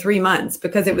one-on-one for 3 months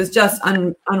because it was just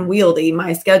unwieldy,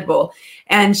 my schedule.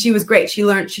 And she was great. She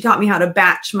taught me how to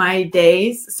batch my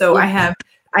days. So I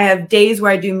have days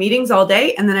where I do meetings all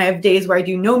day. And then I have days where I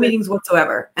do no meetings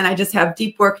whatsoever. And I just have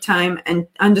deep work time and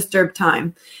undisturbed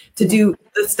time to do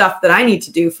the stuff that I need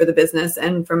to do for the business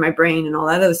and for my brain and all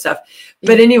that other stuff.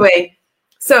 But anyway,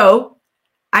 so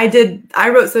I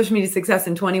wrote Social Media Success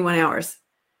in 21 hours.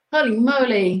 Holy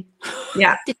moly.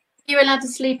 Yeah. You were allowed to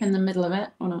sleep in the middle of it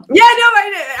or not? Yeah, no,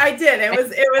 I did. It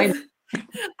was,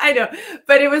 I know,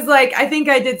 but it was like, I think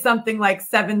I did something like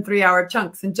 7 3-hour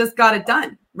chunks and just got it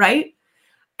done. Right.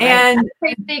 And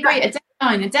I agree. A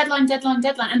deadline.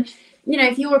 And,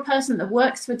 if you're a person that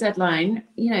works for deadline,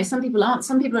 some people aren't.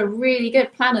 Some people are really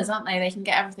good planners, aren't they? They can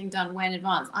get everything done way in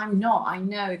advance. I'm not. I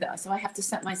know that. So I have to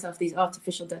set myself these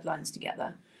artificial deadlines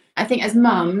together. I think as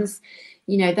mums,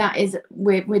 that is,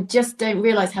 we just don't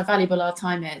realize how valuable our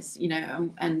time is,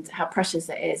 and how precious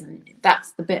it is. And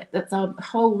that's our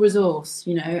whole resource,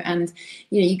 and,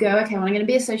 you go, okay, well, I'm going to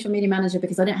be a social media manager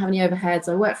because I don't have any overheads.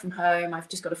 I work from home. I've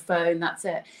just got a phone. That's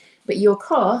it. But your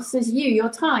cost is your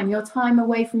time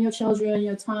away from your children,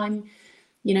 your time,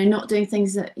 not doing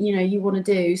things that, you want to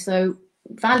do. So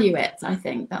value it. I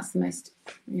think that's the most,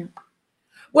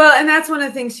 Well, and that's one of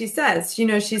the things she says.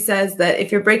 She says that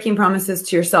if you're breaking promises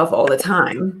to yourself all the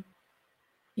time,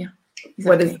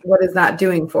 exactly. What is that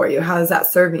doing for you? How is that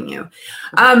serving you?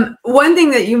 One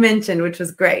thing that you mentioned, which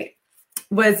was great,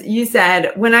 was you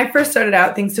said, when I first started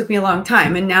out, things took me a long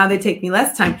time and now they take me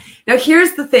less time. Now,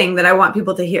 here's the thing that I want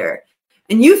people to hear.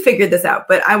 And you figured this out,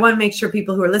 but I want to make sure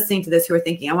people who are listening to this, who are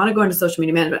thinking, I want to go into social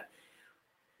media management.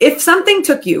 If something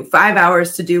took you 5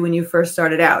 hours to do when you first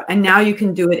started out, and now you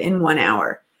can do it in 1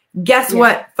 hour, guess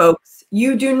what, folks?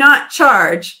 You do not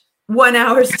charge 1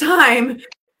 hour's time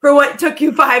for what took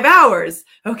you 5 hours.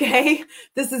 Okay.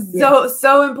 This is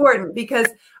so important because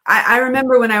I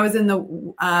remember when I was in the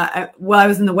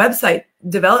website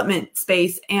development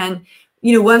space, and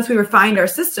once we refined our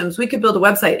systems, we could build a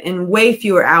website in way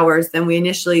fewer hours than we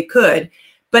initially could.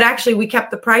 But actually, we kept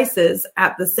the prices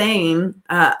at the same.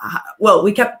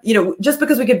 We kept, just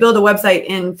because we could build a website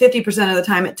in 50% of the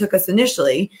time it took us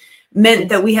initially, meant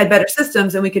that we had better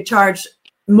systems and we could charge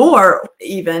more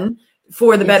even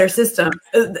for the better system.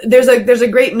 There's a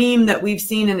great meme that we've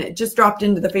seen, and it just dropped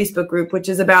into the Facebook group, which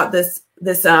is about this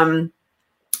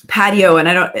patio, and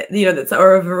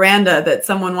or a veranda that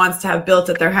someone wants to have built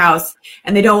at their house,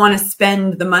 and they don't want to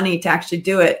spend the money to actually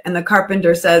do it. And the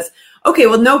carpenter says, okay,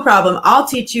 well, no problem. I'll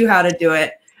teach you how to do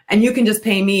it, and you can just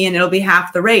pay me and it'll be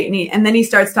half the rate. And then he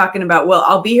starts talking about, well,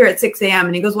 I'll be here at 6 a.m.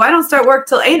 And he goes, well, I don't start work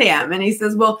till 8 a.m. And he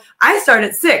says, well, I start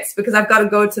at 6 because I've got to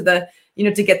go to the,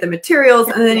 to get the materials.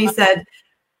 And then he said,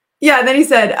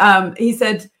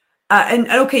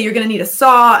 and okay, you're going to need a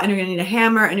saw, and you're going to need a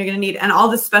hammer, and you're going to need, and all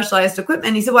this specialized equipment.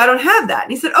 And he said, well, I don't have that.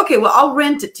 And he said, okay, well, I'll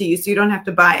rent it to you so you don't have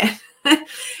to buy it.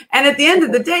 And at the end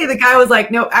of the day, the guy was like,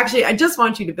 no, actually, I just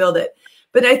want you to build it.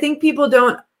 But I think people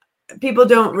don't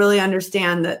really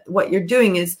understand that what you're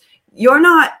doing is you're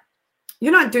not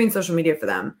doing social media for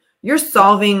them. You're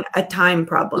solving a time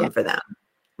problem for them,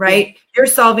 right? Yeah. You're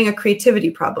solving a creativity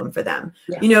problem for them.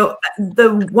 Yeah.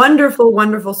 The wonderful,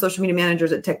 wonderful social media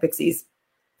managers at Tech Pixies,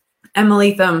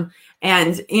 Emily Thum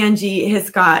and Angie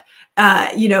Hiscott,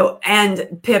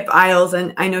 and Pip Isles,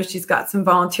 and I know she's got some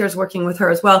volunteers working with her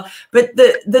as well. But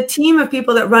the team of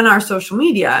people that run our social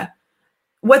media,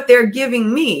 what they're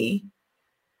giving me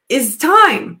is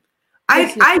time.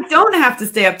 I don't have to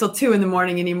stay up till 2 a.m.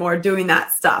 anymore doing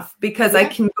that stuff because I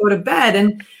can go to bed,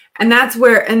 and that's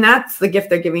the gift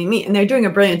they're giving me. And they're doing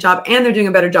a brilliant job, and they're doing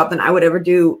a better job than I would ever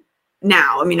do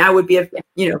now. I mean, I would be a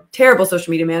terrible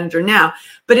social media manager now,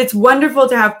 but it's wonderful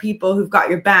to have people who've got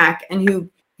your back and who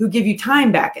give you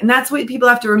time back. And that's what people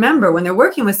have to remember when they're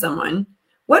working with someone.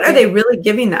 What are they really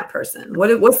giving that person?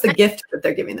 What's the gift that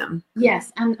they're giving them?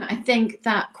 Yes. And I think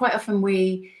that quite often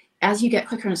as you get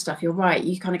quicker and stuff, you're right.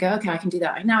 You kind of go, okay, I can do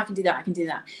that. Now I can do that. I can do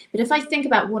that. But if I think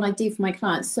about what I do for my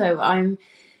clients, so I'm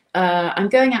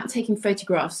going out taking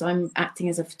photographs. I'm acting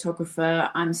as a photographer.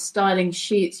 I'm styling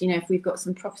shoots. If we've got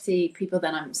some property people,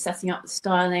 then I'm setting up the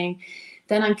styling.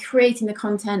 Then I'm creating the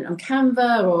content on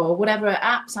Canva or whatever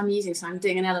apps I'm using. So I'm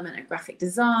doing an element of graphic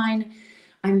design.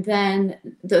 And then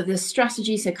the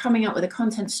strategy, so coming up with a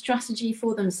content strategy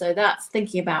for them. So that's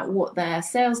thinking about what their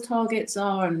sales targets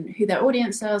are and who their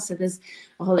audience are. So there's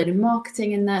a whole lot of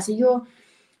marketing in there. So you're,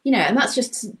 and that's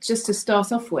just to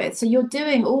start off with. So you're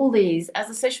doing all these as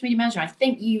a social media manager. I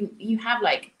think you have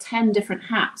like 10 different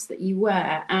hats that you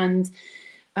wear. And,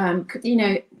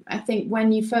 I think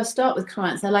when you first start with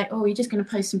clients, they're like, oh, you're just going to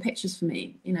post some pictures for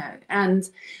me, and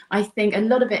I think a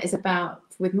lot of it is about,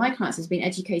 with my clients, has been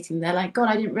educating. They're like, God,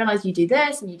 I didn't realize you do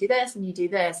this and you do this and you do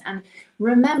this. And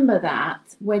remember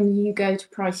that when you go to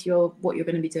price what you're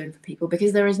going to be doing for people,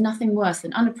 because there is nothing worse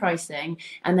than underpricing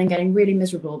and then getting really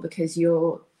miserable because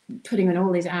you're putting in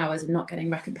all these hours and not getting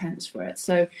recompense for it.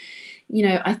 So,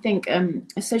 I think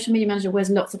a social media manager wears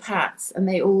lots of hats and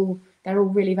they're all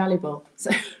really valuable.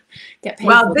 So get paid.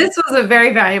 Well, this was a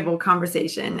very valuable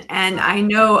conversation, and I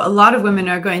know a lot of women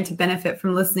are going to benefit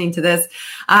from listening to this.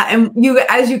 And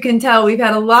as you can tell, we've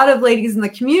had a lot of ladies in the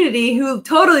community who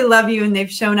totally love you and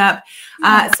they've shown up.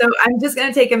 So I'm just going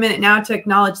to take a minute now to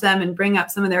acknowledge them and bring up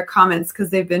some of their comments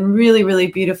because they've been really, really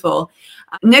beautiful.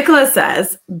 Nicola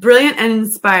says, brilliant and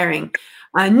inspiring.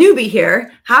 Newbie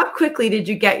here. How quickly did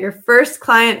you get your first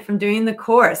client from doing the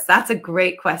course? That's a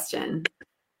great question.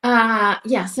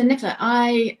 Yeah. So Nicola,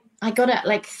 I got it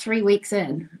like 3 weeks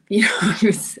in, it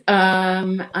was,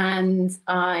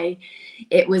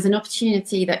 it was an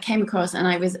opportunity that came across and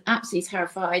I was absolutely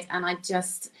terrified. And I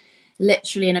just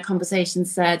literally in a conversation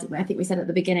said, I think we said at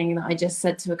the beginning that I just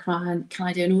said to a client, can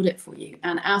I do an audit for you?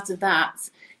 And out of that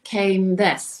came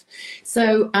this.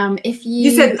 So, if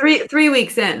you said three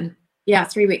weeks in. Yeah,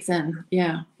 3 weeks in.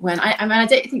 Yeah. When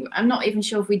I'm not even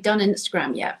sure if we'd done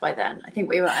Instagram yet by then. I think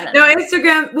we were.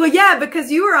 Instagram. Well, yeah,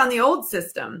 because you were on the old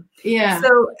system. Yeah.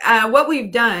 So what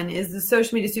we've done is the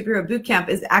Social Media Superhero Bootcamp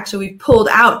is actually we've pulled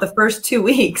out the first 2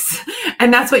 weeks,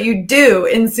 and that's what you do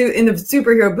in the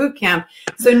Superhero Bootcamp.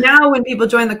 So now when people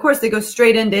join the course, they go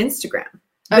straight into Instagram.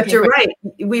 But you're right.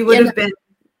 We would have been.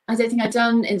 I don't think I'd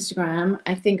done Instagram.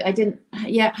 I think I didn't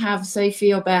yet have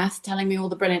Sophie or Beth telling me all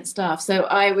the brilliant stuff. So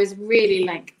I was really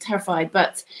terrified.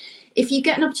 But if you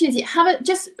get an opportunity, have it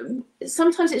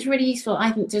sometimes it's really useful,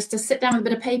 I think, just to sit down with a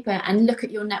bit of paper and look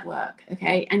at your network.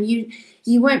 Okay. And you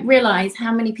won't realize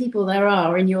how many people there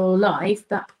are in your life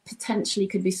that potentially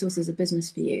could be sources of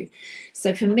business for you.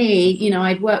 So for me,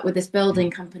 I'd worked with this building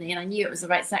company and I knew it was the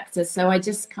right sector. So I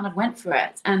just kind of went for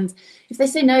it. And if they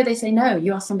say no, they say no.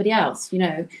 You ask somebody else,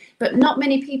 but not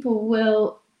many people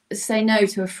will say no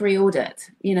to a free audit.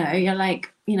 You're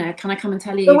like, can I come and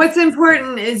tell you? But what's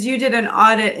important is you did an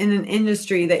audit in an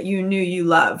industry that you knew you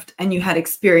loved and you had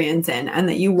experience in and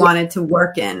that you wanted to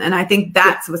work in. And I think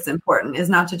that's what's important, is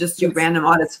not to just do random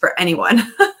audits for anyone.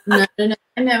 No,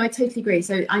 I totally agree.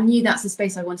 So I knew that's the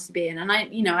space I wanted to be in. And I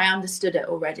understood it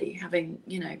already, having,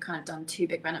 kind of done 2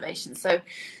 big renovations. So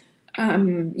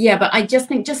but I just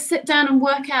think just sit down and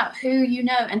work out who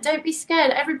and don't be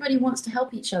scared. Everybody wants to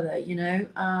help each other,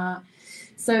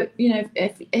 So,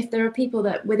 if there are people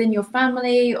that within your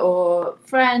family or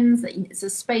friends that it's a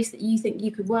space that you think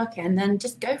you could work in, then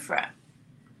just go for it.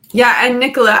 Yeah. And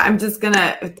Nicola, I'm just going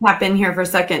to tap in here for a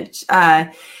second.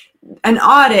 An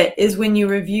audit is when you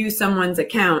review someone's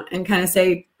account and kind of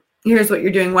say, here's what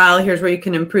you're doing well, here's where you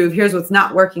can improve, here's what's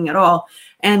not working at all.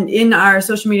 And in our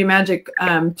Social Media Magic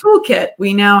toolkit,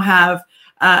 we now have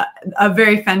a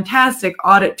very fantastic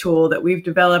audit tool that we've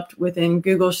developed within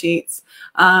Google Sheets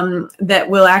that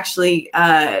will actually,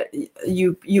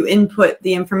 you input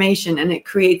the information and it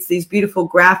creates these beautiful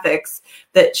graphics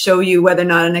that show you whether or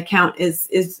not an account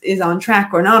is on track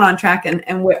or not on track,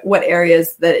 and what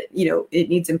areas that, it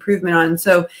needs improvement on.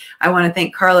 So I want to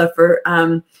thank Carla for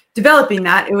developing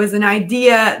that. It was an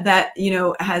idea that,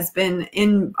 has been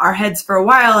in our heads for a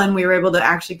while, and we were able to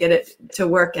actually get it to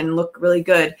work and look really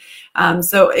good.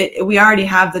 So we already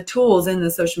have the tools in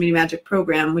the Social Media Magic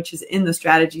program, which is in the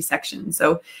strategy section.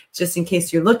 So just in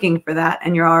case you're looking for that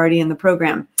and you're already in the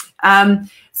program.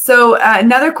 So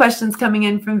another question's coming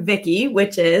in from Vicky,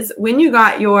 which is, when you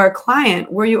got your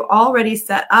client, were you already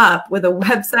set up with a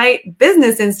website,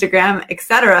 business Instagram,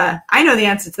 etc.? I know the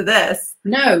answer to this.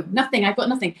 No, nothing. I've got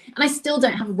nothing. And I still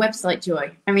don't have a website,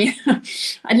 Joy. I mean, I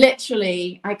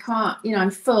can't,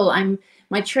 I'm full.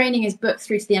 My training is booked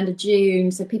through to the end of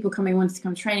June. So people wanting to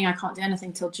come training. I can't do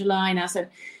anything till July now. So,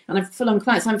 and I'm full on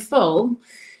clients. I'm full,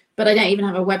 but I don't even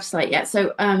have a website yet.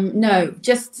 So no,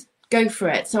 just go for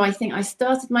it. So I think I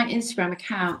started my Instagram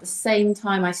account the same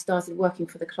time I started working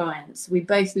for the clients. We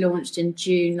both launched in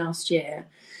June last year.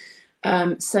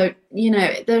 So,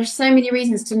 there are so many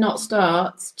reasons to not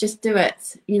start. Just do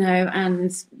it,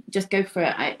 and just go for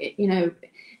it.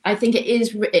 I think it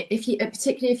is,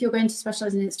 particularly if you're going to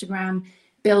specialize in Instagram,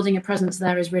 building a presence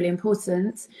there is really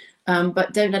important.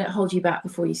 But don't let it hold you back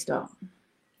before you start.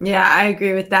 Yeah, I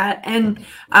agree with that. And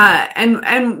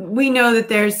we know that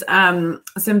there's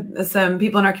some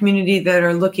people in our community that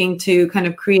are looking to kind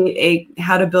of create a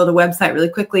how to build a website really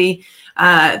quickly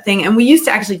thing. And we used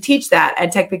to actually teach that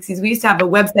at Tech Pixies. We used to have a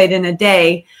website in a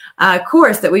day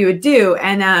course that we would do.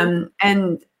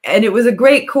 And it was a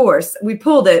great course. We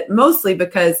pulled it mostly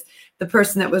because the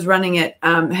person that was running it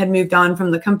had moved on from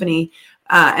the company.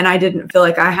 And I didn't feel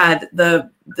like I had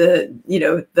the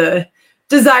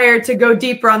desire to go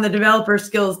deeper on the developer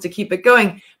skills to keep it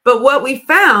going. But what we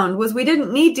found was we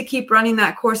didn't need to keep running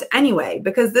that course anyway,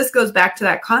 because this goes back to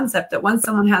that concept that once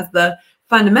someone has the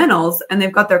fundamentals and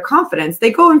they've got their confidence,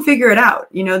 they go and figure it out.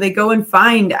 They go and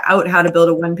find out how to build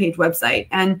a one-page website.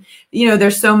 And,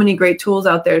 there's so many great tools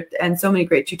out there and so many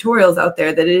great tutorials out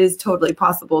there that it is totally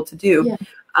possible to do.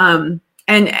 Yeah.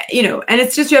 And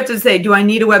it's just, you have to say, do I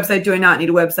need a website? Do I not need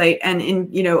a website? And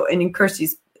in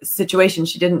Kirsty's situation,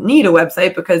 she didn't need a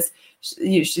website because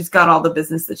she's got all the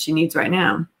business that she needs right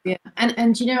now. Yeah. And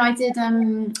I did,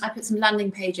 I put some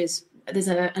landing pages. There's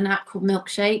an app called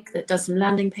Milkshake that does some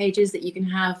landing pages that you can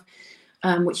have,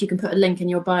 which you can put a link in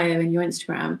your bio in your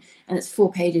Instagram, and it's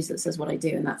 4 pages that says what I do,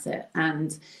 and that's it.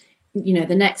 And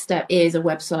the next step is a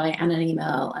website and an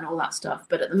email and all that stuff.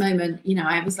 But at the moment,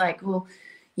 I was like, well,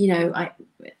 I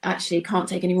actually can't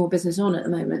take any more business on at the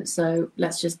moment. So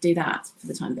let's just do that for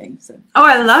the time being. So. Oh,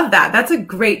 I love that. That's a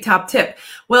great top tip.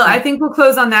 Well, I think we'll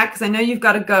close on that because I know you've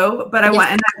got to go, but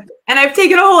I've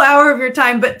taken a whole hour of your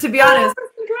time, but to be honest,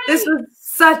 this was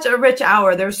such a rich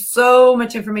hour. There's so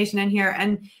much information in here,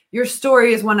 and your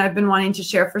story is one I've been wanting to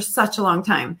share for such a long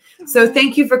time. So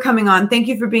thank you for coming on. Thank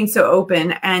you for being so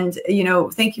open, and,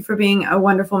 thank you for being a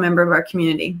wonderful member of our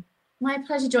community. My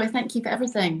pleasure, Joy. Thank you for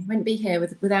everything. Wouldn't be here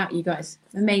without you guys.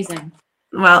 Amazing.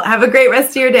 Well, have a great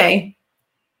rest of your day.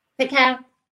 Take care.